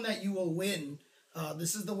the one that you will win.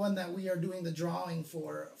 This is the one that we are doing the drawing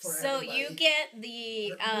for So everybody. you get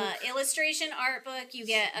the Artbook. illustration art book, you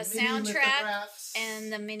get a Mini soundtrack, lithographs,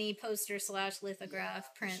 and the mini poster /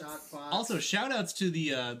 lithograph print. shot box. Also, shout outs to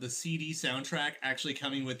the CD soundtrack actually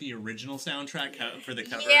coming with the original soundtrack for the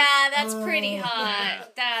cover. Yeah, that's pretty Oh.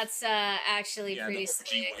 hot. That's actually Yeah, pretty the sick.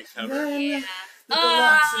 OG cover. Then Yeah. the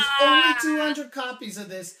deluxe. There's only Ah. 200 copies of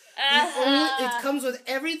this. It comes with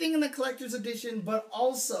everything in the collector's edition, but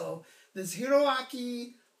also this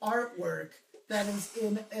Hiroaki artwork that is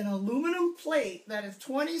in an aluminum plate that is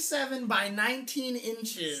 27 by 19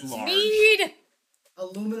 inches. Large. Need.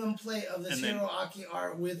 Aluminum plate of this And then Hiroaki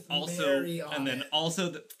art with Also, Mary on and then it.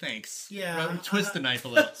 also thanks. Yeah. Right, twist the knife a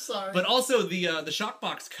little. Sorry. But also the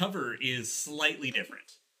Shockbox cover is slightly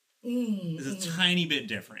different. It's a tiny bit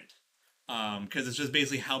different. Because it's just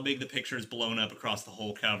basically how big the picture is blown up across the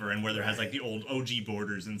whole cover and where there has like the old OG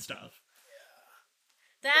borders and stuff.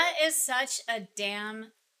 That is such a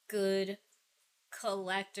damn good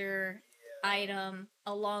collector item,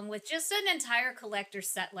 along with just an entire collector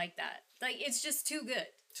set like that. Like, it's just too good.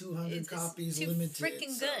 200 It's copies too limited.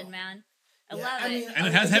 freaking so- good, man. I Yeah, love I it. mean, And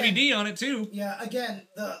it has Heavy again- D on it too. Yeah, again,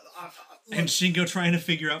 And look, Shingo trying to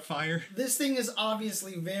figure out fire. this thing is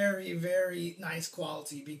obviously very, very nice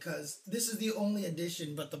quality because this is the only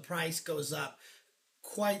edition, but the price goes up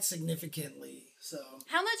quite significantly. So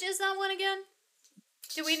How much is that one again?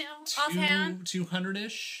 Do we know offhand?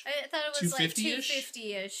 200-ish? I thought it was like 250-ish?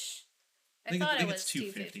 250-ish. I think thought it it's was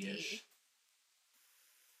 250-ish. 250.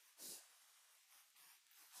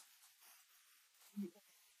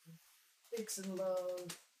 Pix and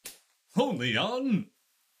Love. Holy on!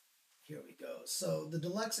 Here we go. So the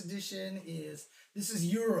deluxe edition this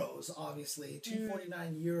is euros, obviously,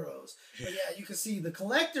 249 euros. But yeah, you can see the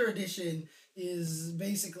collector edition is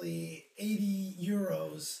basically 80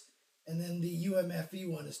 euros, and then the UMFE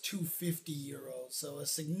one is 250 euros. So a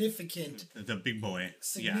significant It's a big boy. Yeah.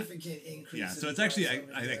 significant increase. Yeah, in so it's price actually,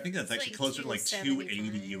 over I there. think that's It's actually closer to like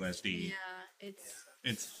 280 USD. Yeah, it's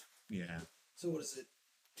It's, yeah. So what is it?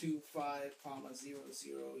 25,00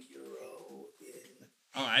 euro in.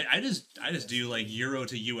 Oh, I just do like euro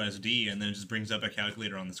to USD and then it just brings up a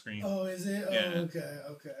calculator on the screen. Oh, is it? Oh, Yeah.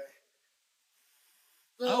 okay.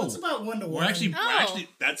 So it's about 1 to 1. We're actually, Oh.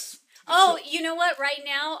 that's Oh, you know what? Right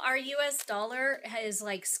now, our U.S. dollar is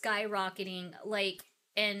like skyrocketing. Like,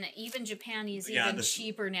 and even Japan is Yeah, even this-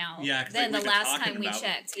 cheaper now yeah, 'cause, than like, the we've been last talking time we about-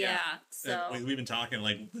 checked. yeah. Yeah. So we've been talking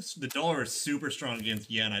like the dollar is super strong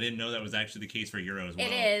against yen. I didn't know that was actually the case for euro as well.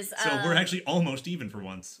 It is, So we're actually almost even for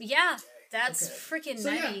once. yeah, that's Okay. freaking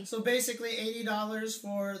So nutty. yeah, so basically $80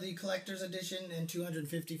 for the collector's edition and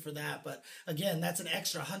 $250 for that. But again, that's an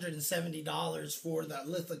extra $170 for the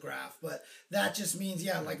lithograph. But that just means,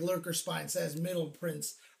 yeah, like Lurker Spine says, middle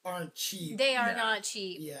prints aren't cheap. They are not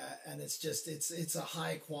cheap. Yeah, and it's just it's a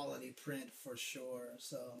high quality print for sure.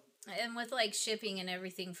 So And with like shipping and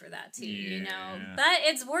everything for that too, Yeah. But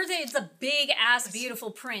it's worth it. It's a big ass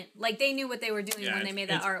beautiful print. Like they knew what they were doing when they made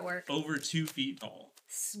that it's artwork. Over 2 feet tall.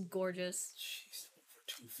 It's gorgeous. jeez, over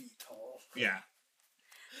 2 feet tall. Yeah.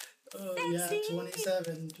 Oh Fancy. yeah,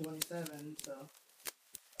 27. So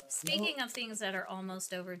Speaking of things that are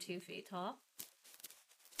almost over 2 feet tall,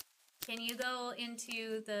 can you go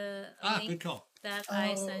into the link Good call. that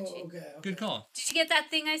I sent you? Okay. Good call. Did you get that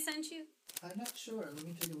thing I sent you? I'm not sure. Let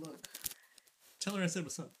me take a look. Tell her I said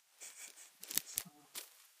what's up.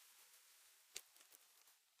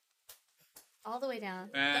 All the way down.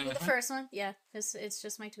 Go to the first one. Yeah, it's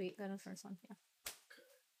just my tweet. Go to the first one. Yeah.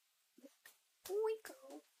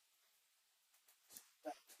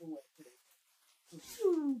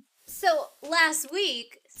 So last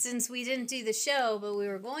week, since we didn't do the show, but we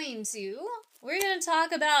were going to, we're going to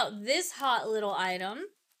talk about this hot little item.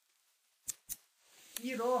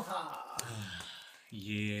 Iroha.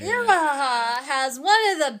 Yeah. Iroha has one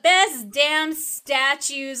of the best damn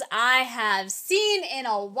statues I have seen in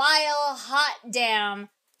a while. Hot damn.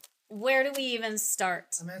 Where do we even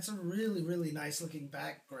start? I mean, it's a really, really nice looking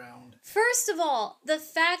background. First of all, the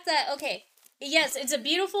fact that, okay, yes, it's a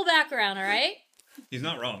beautiful background, all right? He's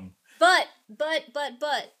not wrong. But,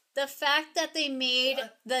 the fact that they made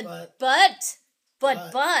But-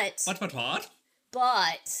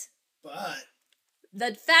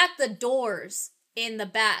 the fact the doors in the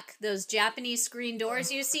back, those Japanese screen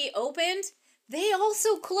doors you see opened, they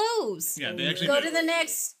also close. Yeah, they actually Go to the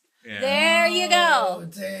next. Yeah. There you Oh, go.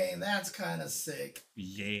 dang, that's kind of sick.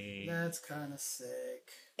 Yay. That's kind of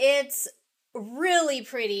sick. It's really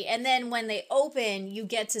pretty. And then when they open, you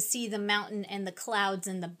get to see the mountain and the clouds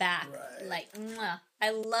in the back. Right. Like, mwah. I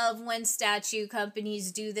love when statue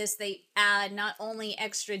companies do this. They add not only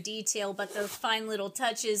extra detail, but those fine little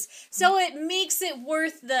touches. So it makes it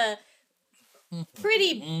worth the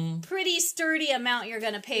pretty sturdy amount you're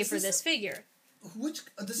going to pay for this figure.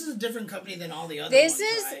 This is a different company than all the other This ones,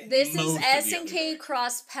 is right? this Most is of the S&K others.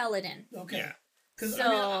 Cross Paladin. Okay. Yeah. Because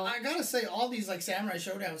So- I gotta say, all these like Samurai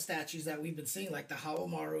Showdown statues that we've been seeing, like the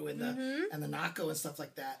Haomaru and the Nako and stuff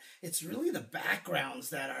like that, it's really the backgrounds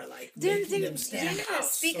that are like making them stand out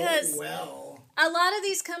yes, because so well. A lot of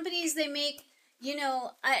these companies, they make,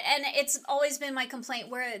 and it's always been my complaint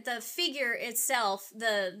where the figure itself,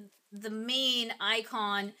 the main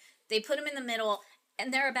icon, they put them in the middle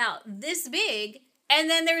and they're about this big. And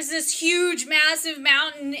then there's this huge, massive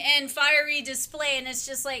mountain and fiery display. And it's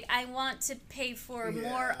just like, I want to pay for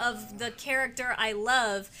more of the character I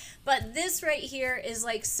love. But this right here is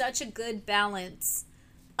like such a good balance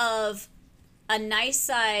of a nice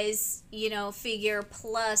size, figure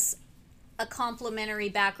plus a complementary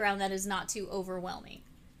background that is not too overwhelming.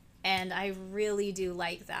 And I really do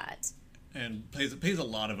like that. And pays a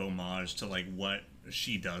lot of homage to like what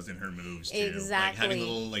she does in her moves too. Exactly. Like having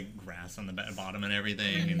little like grass on the bottom and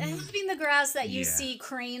everything. And having the grass that you Yeah. see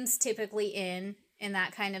cranes typically in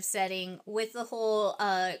that kind of setting, with the whole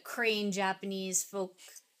crane Japanese folk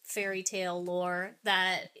fairy tale lore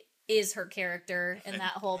that is her character and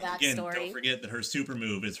that whole Again, backstory. don't forget that her super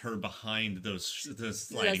move is her behind those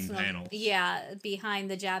sliding Yes, panels. Yeah, behind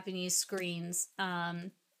the Japanese screens.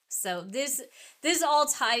 So this all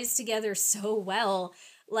ties together so well.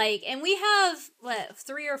 Like, and we have,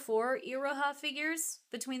 3 or 4 Iroha figures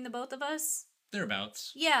between the both of us?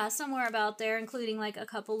 Thereabouts. Yeah, somewhere about there, including, like, a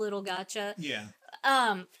couple little gacha. Yeah.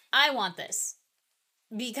 I want this.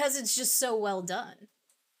 Because it's just so well done.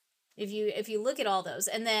 If you look at all those.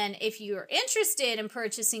 And then, if you're interested in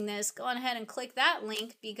purchasing this, go on ahead and click that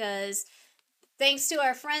link, because thanks to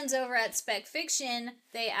our friends over at Spec Fiction,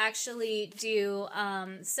 they actually do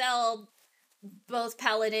sell both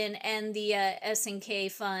Paladin and the S&K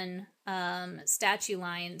Fun statue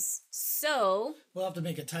lines. So We'll have to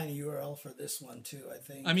make a tiny URL for this one too, I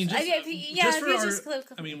think. I mean, just, just click.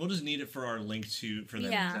 I mean, we'll just need it for our link for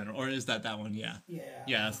them. Yeah. Or is that one? Yeah. yeah.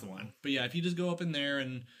 Yeah, that's the one. But yeah, if you just go up in there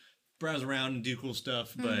and browse around and do cool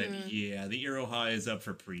stuff. But yeah, the Iroha is up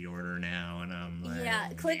for pre-order now, and I'm like, Yeah,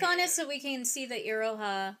 click on it so we can see the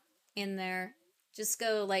Iroha in there. Just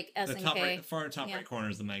go like the S&K. far top Yeah. right corner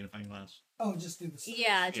is the magnifying glass. Oh, just do this.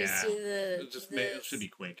 Yeah, just Yeah. do the. It should be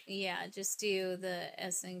quick. Yeah, just do the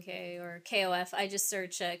S&K or KOF. I just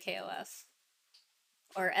search KOF.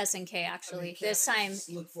 Or S&K, actually. This time. Just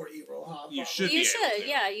look for Iroha. You should be You able should, to.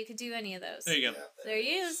 yeah, you could do any of those. There you go. There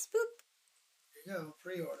he is. Boop. There you go.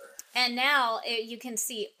 Pre-order. And now you can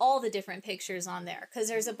see all the different pictures on there because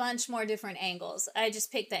there's a bunch more different angles. I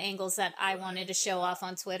just picked the angles that I wanted to show off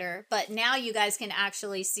on Twitter. But now you guys can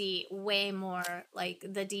actually see way more, like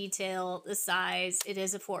the detail, the size. It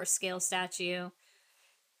is a 4 scale statue.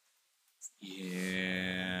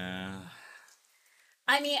 Yeah.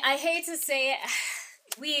 I mean, I hate to say it.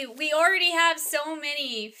 We already have so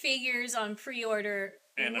many figures on pre-order.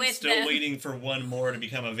 And I'm with still them. waiting for one more to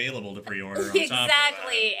become available to pre-order. On Exactly. top of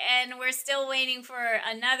that. And we're still waiting for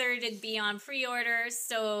another to be on pre-order.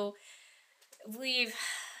 So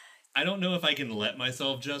I don't know if I can let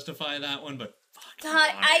myself justify that one, but fuck.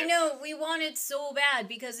 God, I know we want it so bad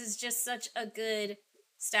because it's just such a good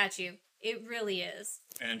statue. It really is.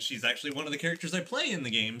 And she's actually one of the characters I play in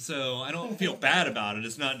the game, so I don't feel bad about it.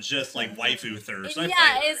 It's not just like waifu thirst.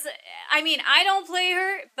 I mean, I don't play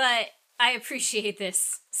her, but I appreciate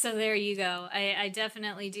this. So there you go. I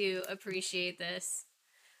definitely do appreciate this.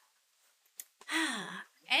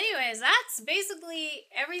 Anyways, that's basically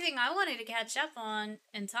everything I wanted to catch up on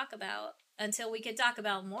and talk about until we could talk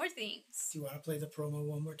about more things. Do you want to play the promo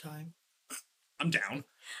one more time? I'm down.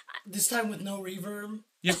 This time with no reverb?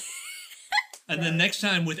 Yep. And then next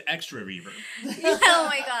time with extra reverb. Oh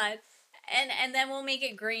my god. And then we'll make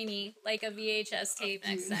it grainy like a VHS tape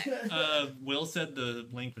next time. Will said the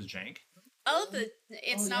link was jank. Oh,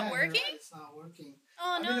 it's not working? Right, it's not working.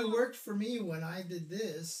 Oh, no. I mean, it worked for me when I did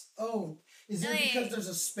this. Oh, is it because there's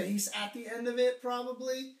a space at the end of it,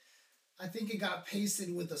 probably? I think it got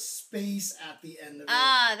pasted with a space at the end of it.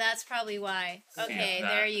 Ah, that's probably why. Okay, Yeah,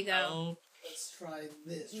 there you go. Let's try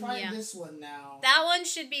this. Try this one now. That one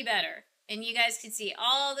should be better. And you guys can see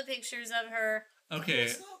all the pictures of her.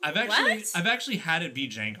 Okay, I've actually had it be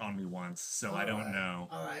jank on me once, so I don't know.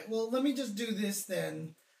 All right, well, let me just do this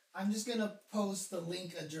then. I'm just going to post the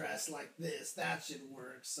link address like this. That should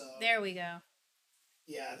work. So there we go.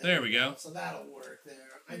 Yeah. There we go. So that'll work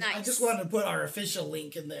there. Nice. I just wanted to put our official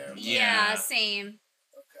link in there. Yeah, same.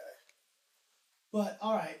 Okay. But,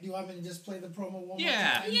 all right. Do you want me to just play the promo one more time?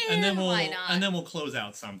 Yeah, and then why not? And then we'll close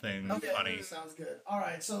out something funny. Sounds good. All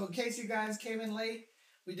right. So in case you guys came in late,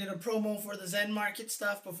 we did a promo for the Zen Market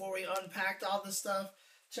stuff before we unpacked all the stuff.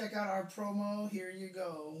 Check out our promo. Here you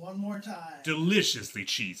go. One more time. Deliciously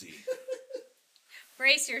cheesy.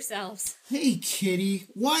 Brace yourselves. Hey, kitty.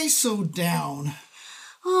 Why so down?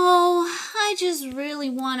 Oh, I just really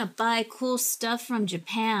want to buy cool stuff from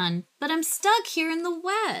Japan, but I'm stuck here in the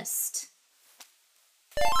West.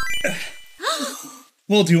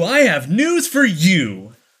 Well, do I have news for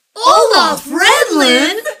you? Olaf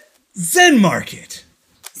Redland? Zen Market.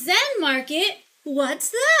 Zen Market? What's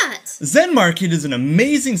that? Zen Market is an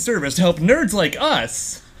amazing service to help nerds like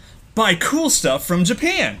us buy cool stuff from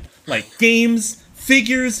Japan, like games,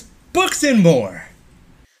 figures, books, and more.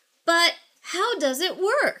 But how does it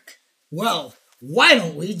work? Well, why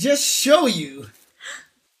don't we just show you?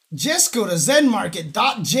 Just go to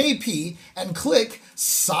zenmarket.jp and click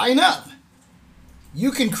Sign Up.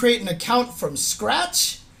 You can create an account from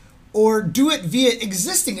scratch or do it via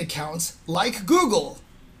existing accounts like Google.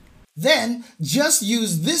 Then, just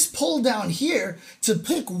use this pull down here to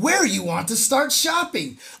pick where you want to start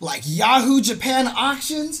shopping, like Yahoo Japan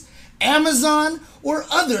Auctions, Amazon, or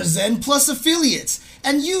other Zen Plus affiliates,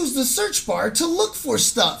 and use the search bar to look for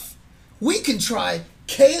stuff. We can try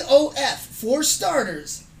KOF for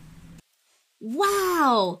starters.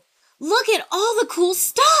 Wow! Look at all the cool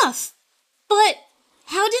stuff! But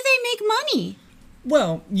how do they make money?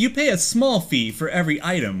 Well, you pay a small fee for every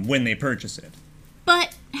item when they purchase it.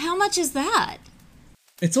 But how much is that?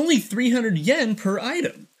 It's only 300 yen per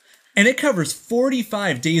item. And it covers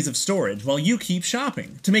 45 days of storage while you keep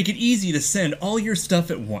shopping to make it easy to send all your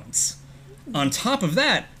stuff at once. On top of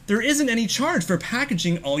that, there isn't any charge for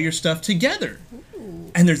packaging all your stuff together.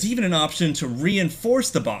 Ooh. And there's even an option to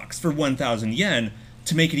reinforce the box for 1,000 yen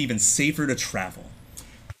to make it even safer to travel.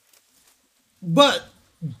 But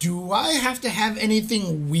do I have to have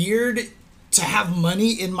anything weird to have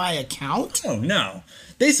money in my account? Oh no.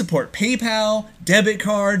 They support PayPal, debit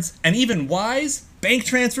cards, and even Wise, bank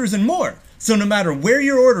transfers, and more. So no matter where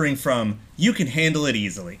you're ordering from, you can handle it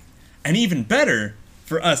easily. And even better,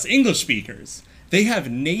 for us English speakers, they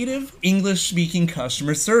have native English-speaking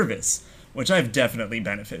customer service, which I've definitely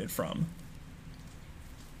benefited from.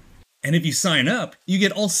 And if you sign up, you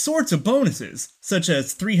get all sorts of bonuses, such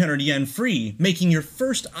as 300 yen free, making your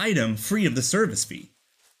first item free of the service fee.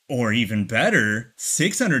 Or even better,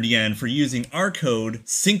 600 yen for using our code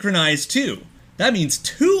SYNCHRONIZE2. That means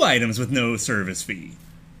 2 items with no service fee.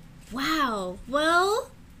 Wow, well,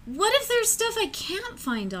 what if there's stuff I can't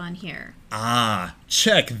find on here? Ah,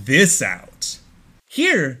 check this out.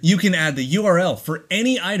 Here, you can add the URL for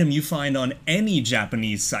any item you find on any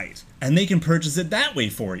Japanese site, and they can purchase it that way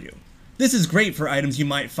for you. This is great for items you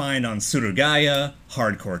might find on Surugaya,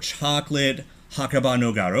 Hardcore Chocolate, Hakaba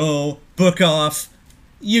no Garo, Book Off.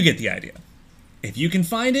 You get the idea. If you can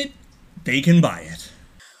find it, they can buy it.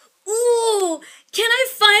 Ooh, can I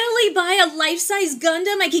finally buy a life-size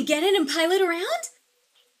Gundam I can get in and pilot around?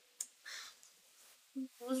 It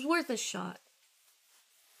was worth a shot.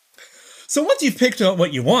 So once you've picked out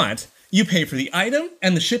what you want, you pay for the item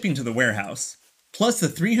and the shipping to the warehouse, plus the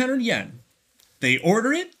 300 yen. They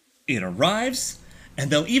order it, it arrives, and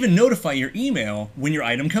they'll even notify your email when your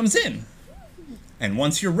item comes in. And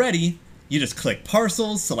once you're ready, you just click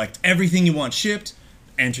parcels, select everything you want shipped,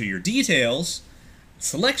 enter your details,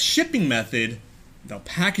 select shipping method, they'll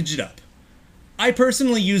package it up. I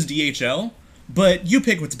personally use DHL, but you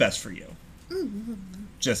pick what's best for you.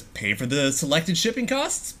 Just pay for the selected shipping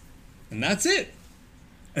costs, and that's it.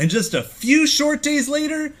 And just a few short days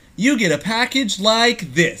later, you get a package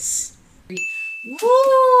like this.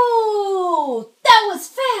 Whoa! That was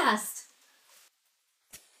fast!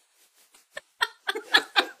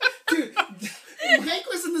 Dude, Mike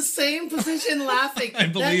was in the same position laughing. I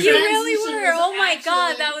believe You it. really transition were. was Oh my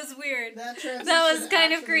god, actually- that was weird. That was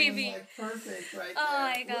kind of actually creepy. was, like, perfect right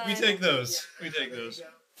Oh there. my god. We take those. Yeah, We take there you those. go.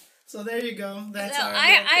 So there you go. That's No, our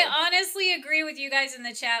I honestly agree with you guys in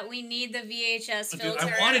the chat. We need the VHS Dude,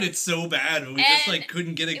 filter. I wanted it so bad, but we just And like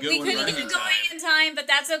couldn't get a good we one couldn't right get in it time. going in time, but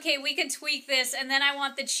that's okay. We can tweak this, and then I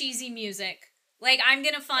want the cheesy music. Like I'm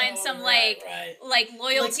gonna find some right. like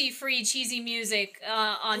loyalty-free cheesy music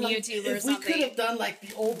on Like, YouTube or if we could something. have done like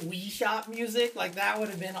the old Wii Shop music, like that would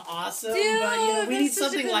have been awesome. Dude, but you know, we need that's such a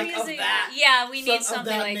something good like music. of that. Yeah, we need Some- of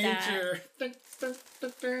something that like nature.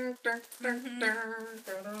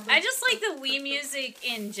 I just like the Wii music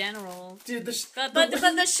in general. Dude, But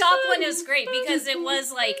the shop one is great because it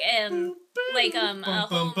was like a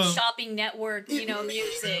home shopping network,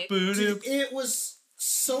 music. Dude, it was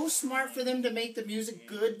so smart for them to make the music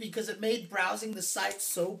good because it made browsing the site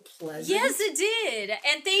so pleasant. Yes, it did.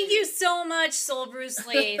 And thank you so much, Soul Bruce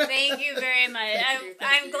Lee. Thank you very much.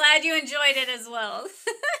 I'm glad you enjoyed it as well.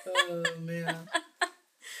 Oh man.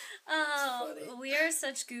 Oh, funny. we are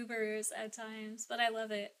such goobers at times, but I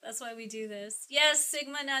love it. That's why we do this. Yes,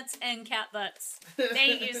 Sigma nuts and cat butts.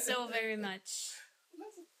 Thank you so very much.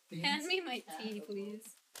 Hand me my tea,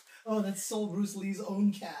 please. Oh, that's Soul Bruce Lee's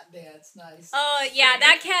own cat dance. Nice. Oh yeah,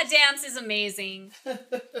 that cat dance is amazing.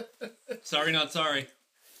 Sorry, not sorry.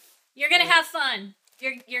 You're gonna have fun.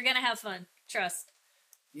 You're gonna have fun. Trust.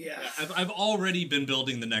 Yeah. I've already been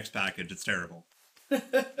building the next package. It's terrible.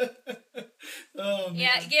 Oh man.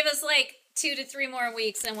 Yeah, give us like 2 to 3 more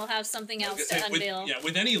weeks, and we'll have something else to unveil.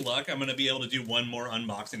 With any luck, I'm gonna be able to do one more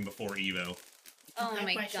unboxing before Evo. Oh Have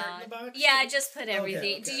my my shirt in the god. box? Yeah, I just put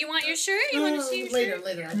everything. okay. Do you want your shirt? You want to see your later, shirt?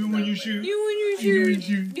 later. You want your shirt? You want your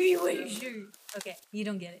shirt? Do you want your shirt? Okay, you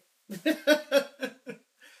don't get it.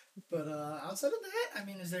 But outside of that, I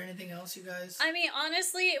mean, is there anything else you guys? I mean,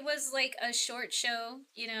 honestly, it was like a short show,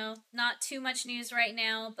 not too much news right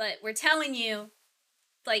now, but we're telling you,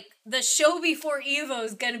 like, the show before Evo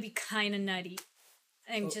is gonna be kind of nutty.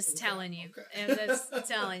 I'm just okay, telling you. okay. I'm just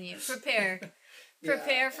telling you. Prepare. Yeah.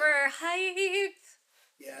 Prepare for hype.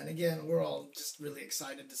 Yeah, and again, we're all just really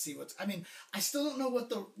excited to see what's. I mean, I still don't know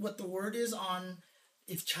what the word is on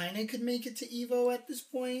if China could make it to Evo at this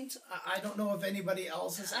point. I don't know if anybody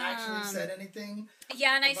else has actually said anything.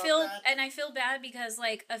 Yeah, and I about feel that. bad because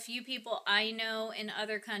like a few people I know in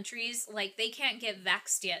other countries, like they can't get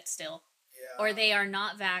vaxxed yet still. Yeah. Or they are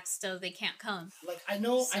not vaxxed, so they can't come. Like I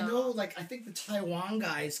know, So- like I think the Taiwan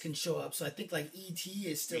guys can show up. So I think like ET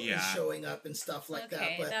is still Yeah. showing up and stuff like that.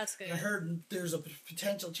 Okay, But that's good. I heard there's a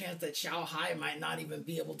potential chance that Shanghai might not even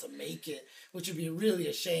be able to make it, which would be really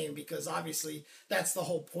a shame because obviously that's the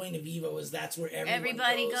whole point of Evo is that's where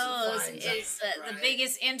Everybody and goes. finds It's out, the right?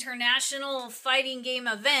 biggest international fighting game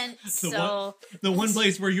event. So The one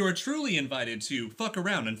place where you are truly invited to fuck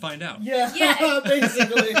around and find out. Yeah, Yeah.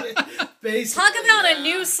 basically. talk about yeah. a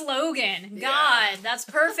new slogan. God, that's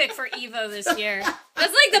perfect for Evo this year.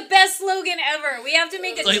 That's like the best slogan ever. We have to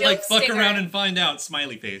make a Like, joke fuck sticker. around and find out,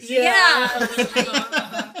 smiley face. Yeah.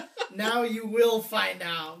 Now you will find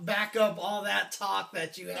out. Back up all that talk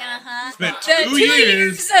that you had. Uh-huh. Spent The 2 2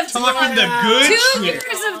 years of talking the Twitter. good 2 shit.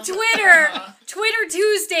 years of Twitter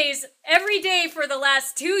Tuesdays every day for the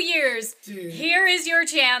last 2 years. Dude. Here is your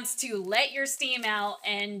chance to let your steam out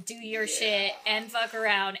and do your shit and fuck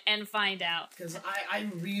around and find out. Because I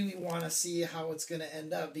really want to see how it's going to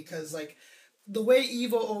end up because, like, the way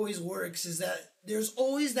Evo always works is that there's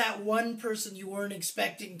always that one person you weren't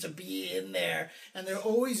expecting to be in there, and they're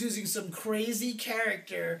always using some crazy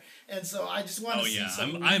character, and so I just want to see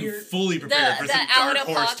some I'm weird... fully prepared for some dark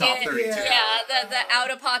horse top 32. The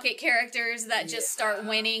out-of-pocket characters that just start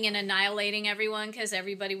winning and annihilating everyone because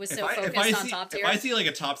everybody was so focused on top tier. If I see like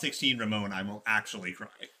a top 16 Ramon, I will actually cry.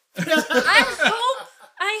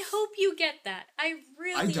 I hope you get that. I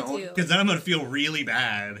really do. Because then I'm going to feel really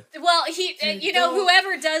bad. Well,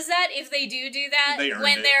 whoever does that, if they do that,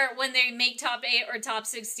 when they make top 8 or top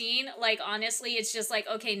 16, like, honestly, it's just like,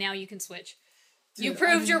 okay, now you can switch. Dude, you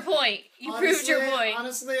proved your point. Proved your point.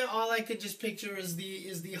 Honestly, all I could just picture is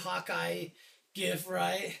the Hawkeye gif,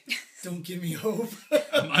 right? Don't give me hope.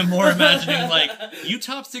 I'm more imagining, like, you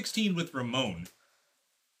top 16 with Ramon.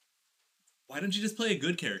 Why don't you just play a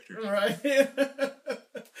good character? Right.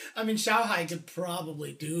 I mean, Xiaohai could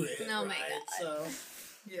probably do it. Oh my god. So,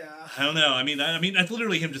 yeah. I don't know. I mean, that's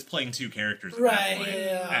literally him just playing two characters. Right.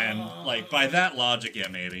 Yeah. And like by that logic, yeah,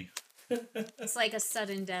 maybe. It's like a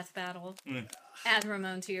sudden death battle. Add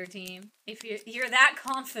Ramon to your team if you're that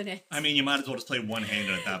confident. I mean, you might as well just play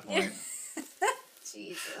one-handed at that point.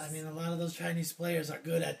 Jesus. I mean, a lot of those Chinese players are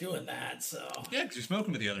good at doing that. So. Yeah, because you're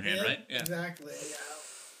smoking with the other hand, right? Yeah. Exactly. Yeah.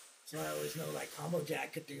 So I always know, like, Combo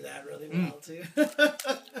Jack could do that really well, too.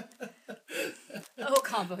 Oh,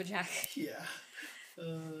 Combo Jack. Yeah.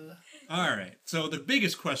 All right. So the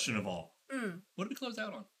biggest question of all. What did we close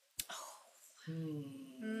out on?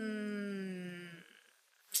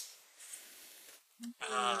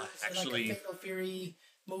 Actually... like a Fatal Fury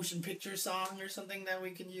motion picture song or something that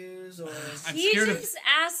we can use, or... You just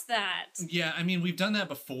asked that. Yeah, I mean, we've done that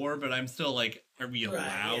before, but I'm still like, are we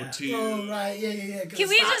allowed to? Oh, right, yeah. Can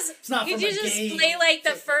we could you just play, like,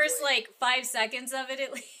 the first, like, 5 seconds of it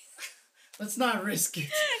at least? Let's not risk it.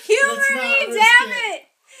 Humor me, damn it!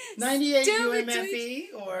 98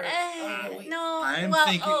 UMFE or no?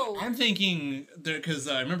 I'm thinking because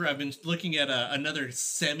I remember I've been looking at another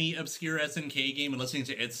semi-obscure SNK game and listening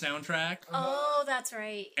to its soundtrack. Oh, that's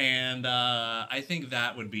right. And I think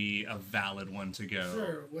that would be a valid one to go.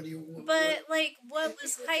 Sure. What what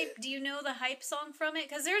was hype? Do you know the hype song from it?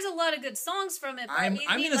 Because there's a lot of good songs from it. But I'm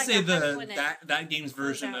gonna say that game's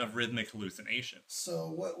version of Rhythmic Hallucination. So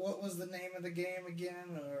what was the name of the game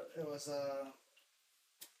again? Or it was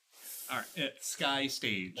All right, Sky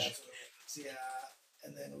Stage. That's what it is, yeah.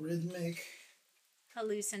 And then Rhythmic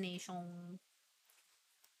Hallucination.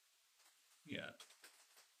 Yeah.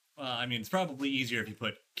 Well, I mean, it's probably easier if you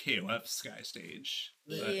put KOF Sky Stage.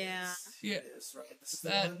 Yeah. Yeah. It is, right? This is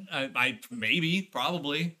that I maybe,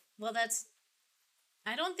 probably. Well,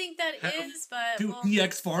 I don't think that is, but to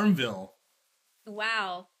EX Farmville.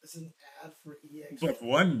 Wow. It's an ad for EX. But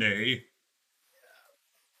one day. Yeah.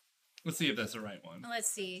 Let's see if that's the right one. Let's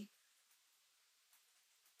see.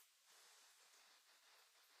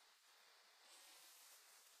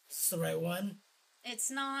 Is this the right one?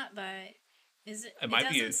 It's not, but is it? It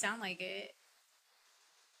doesn't sound like it.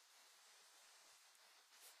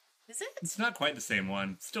 Is it? It's not quite the same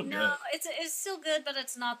one. Still good. No, it's still good, but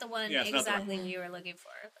it's not the one exactly you were looking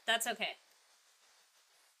for. But that's okay.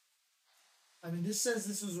 I mean, this says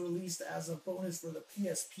this was released as a bonus for the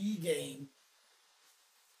PSP game.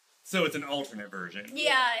 So it's an alternate version.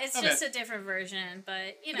 Yeah, it's just a different version,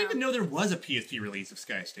 but, you know. I didn't even know there was a PSP release of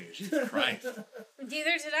Sky Stage. Jesus Christ.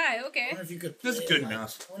 Neither did I, okay. I wonder if you could play That's good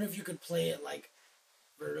enough. I wonder if you could play it, like,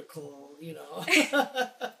 vertical, you know,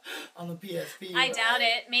 on the PSP. I doubt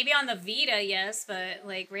it. Maybe on the Vita, yes, but,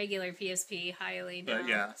 like, regular PSP, highly no. But,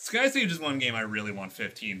 yeah. Sky Stage is one game I really want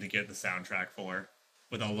 15 to get the soundtrack for.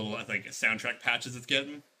 With all the little, like, soundtrack patches it's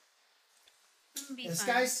getting. And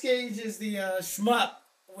Sky Stage is the shmup.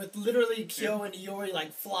 With literally Kyo and Iori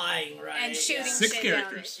like flying, right? And shooting 6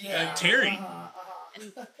 characters. Yeah. Terry.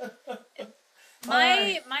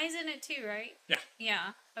 Mai's in it too, right? Yeah.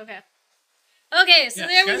 Yeah. Okay. Okay, so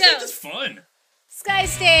there we go. Sky Stage is fun. Sky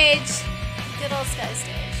Stage. Good old Sky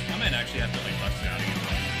Stage. I might actually have to like bust it out again.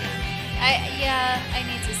 I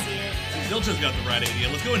need to see it. Zilcha's got the right idea.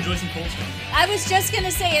 Let's go enjoy some Cold Stone. I was just gonna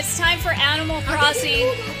say it's time for Animal Crossing.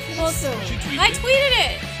 I tweeted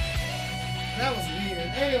it. That was weird.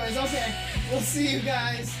 Anyways, okay. We'll see you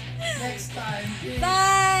guys next time.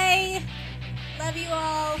 Bye. Love you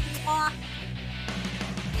all.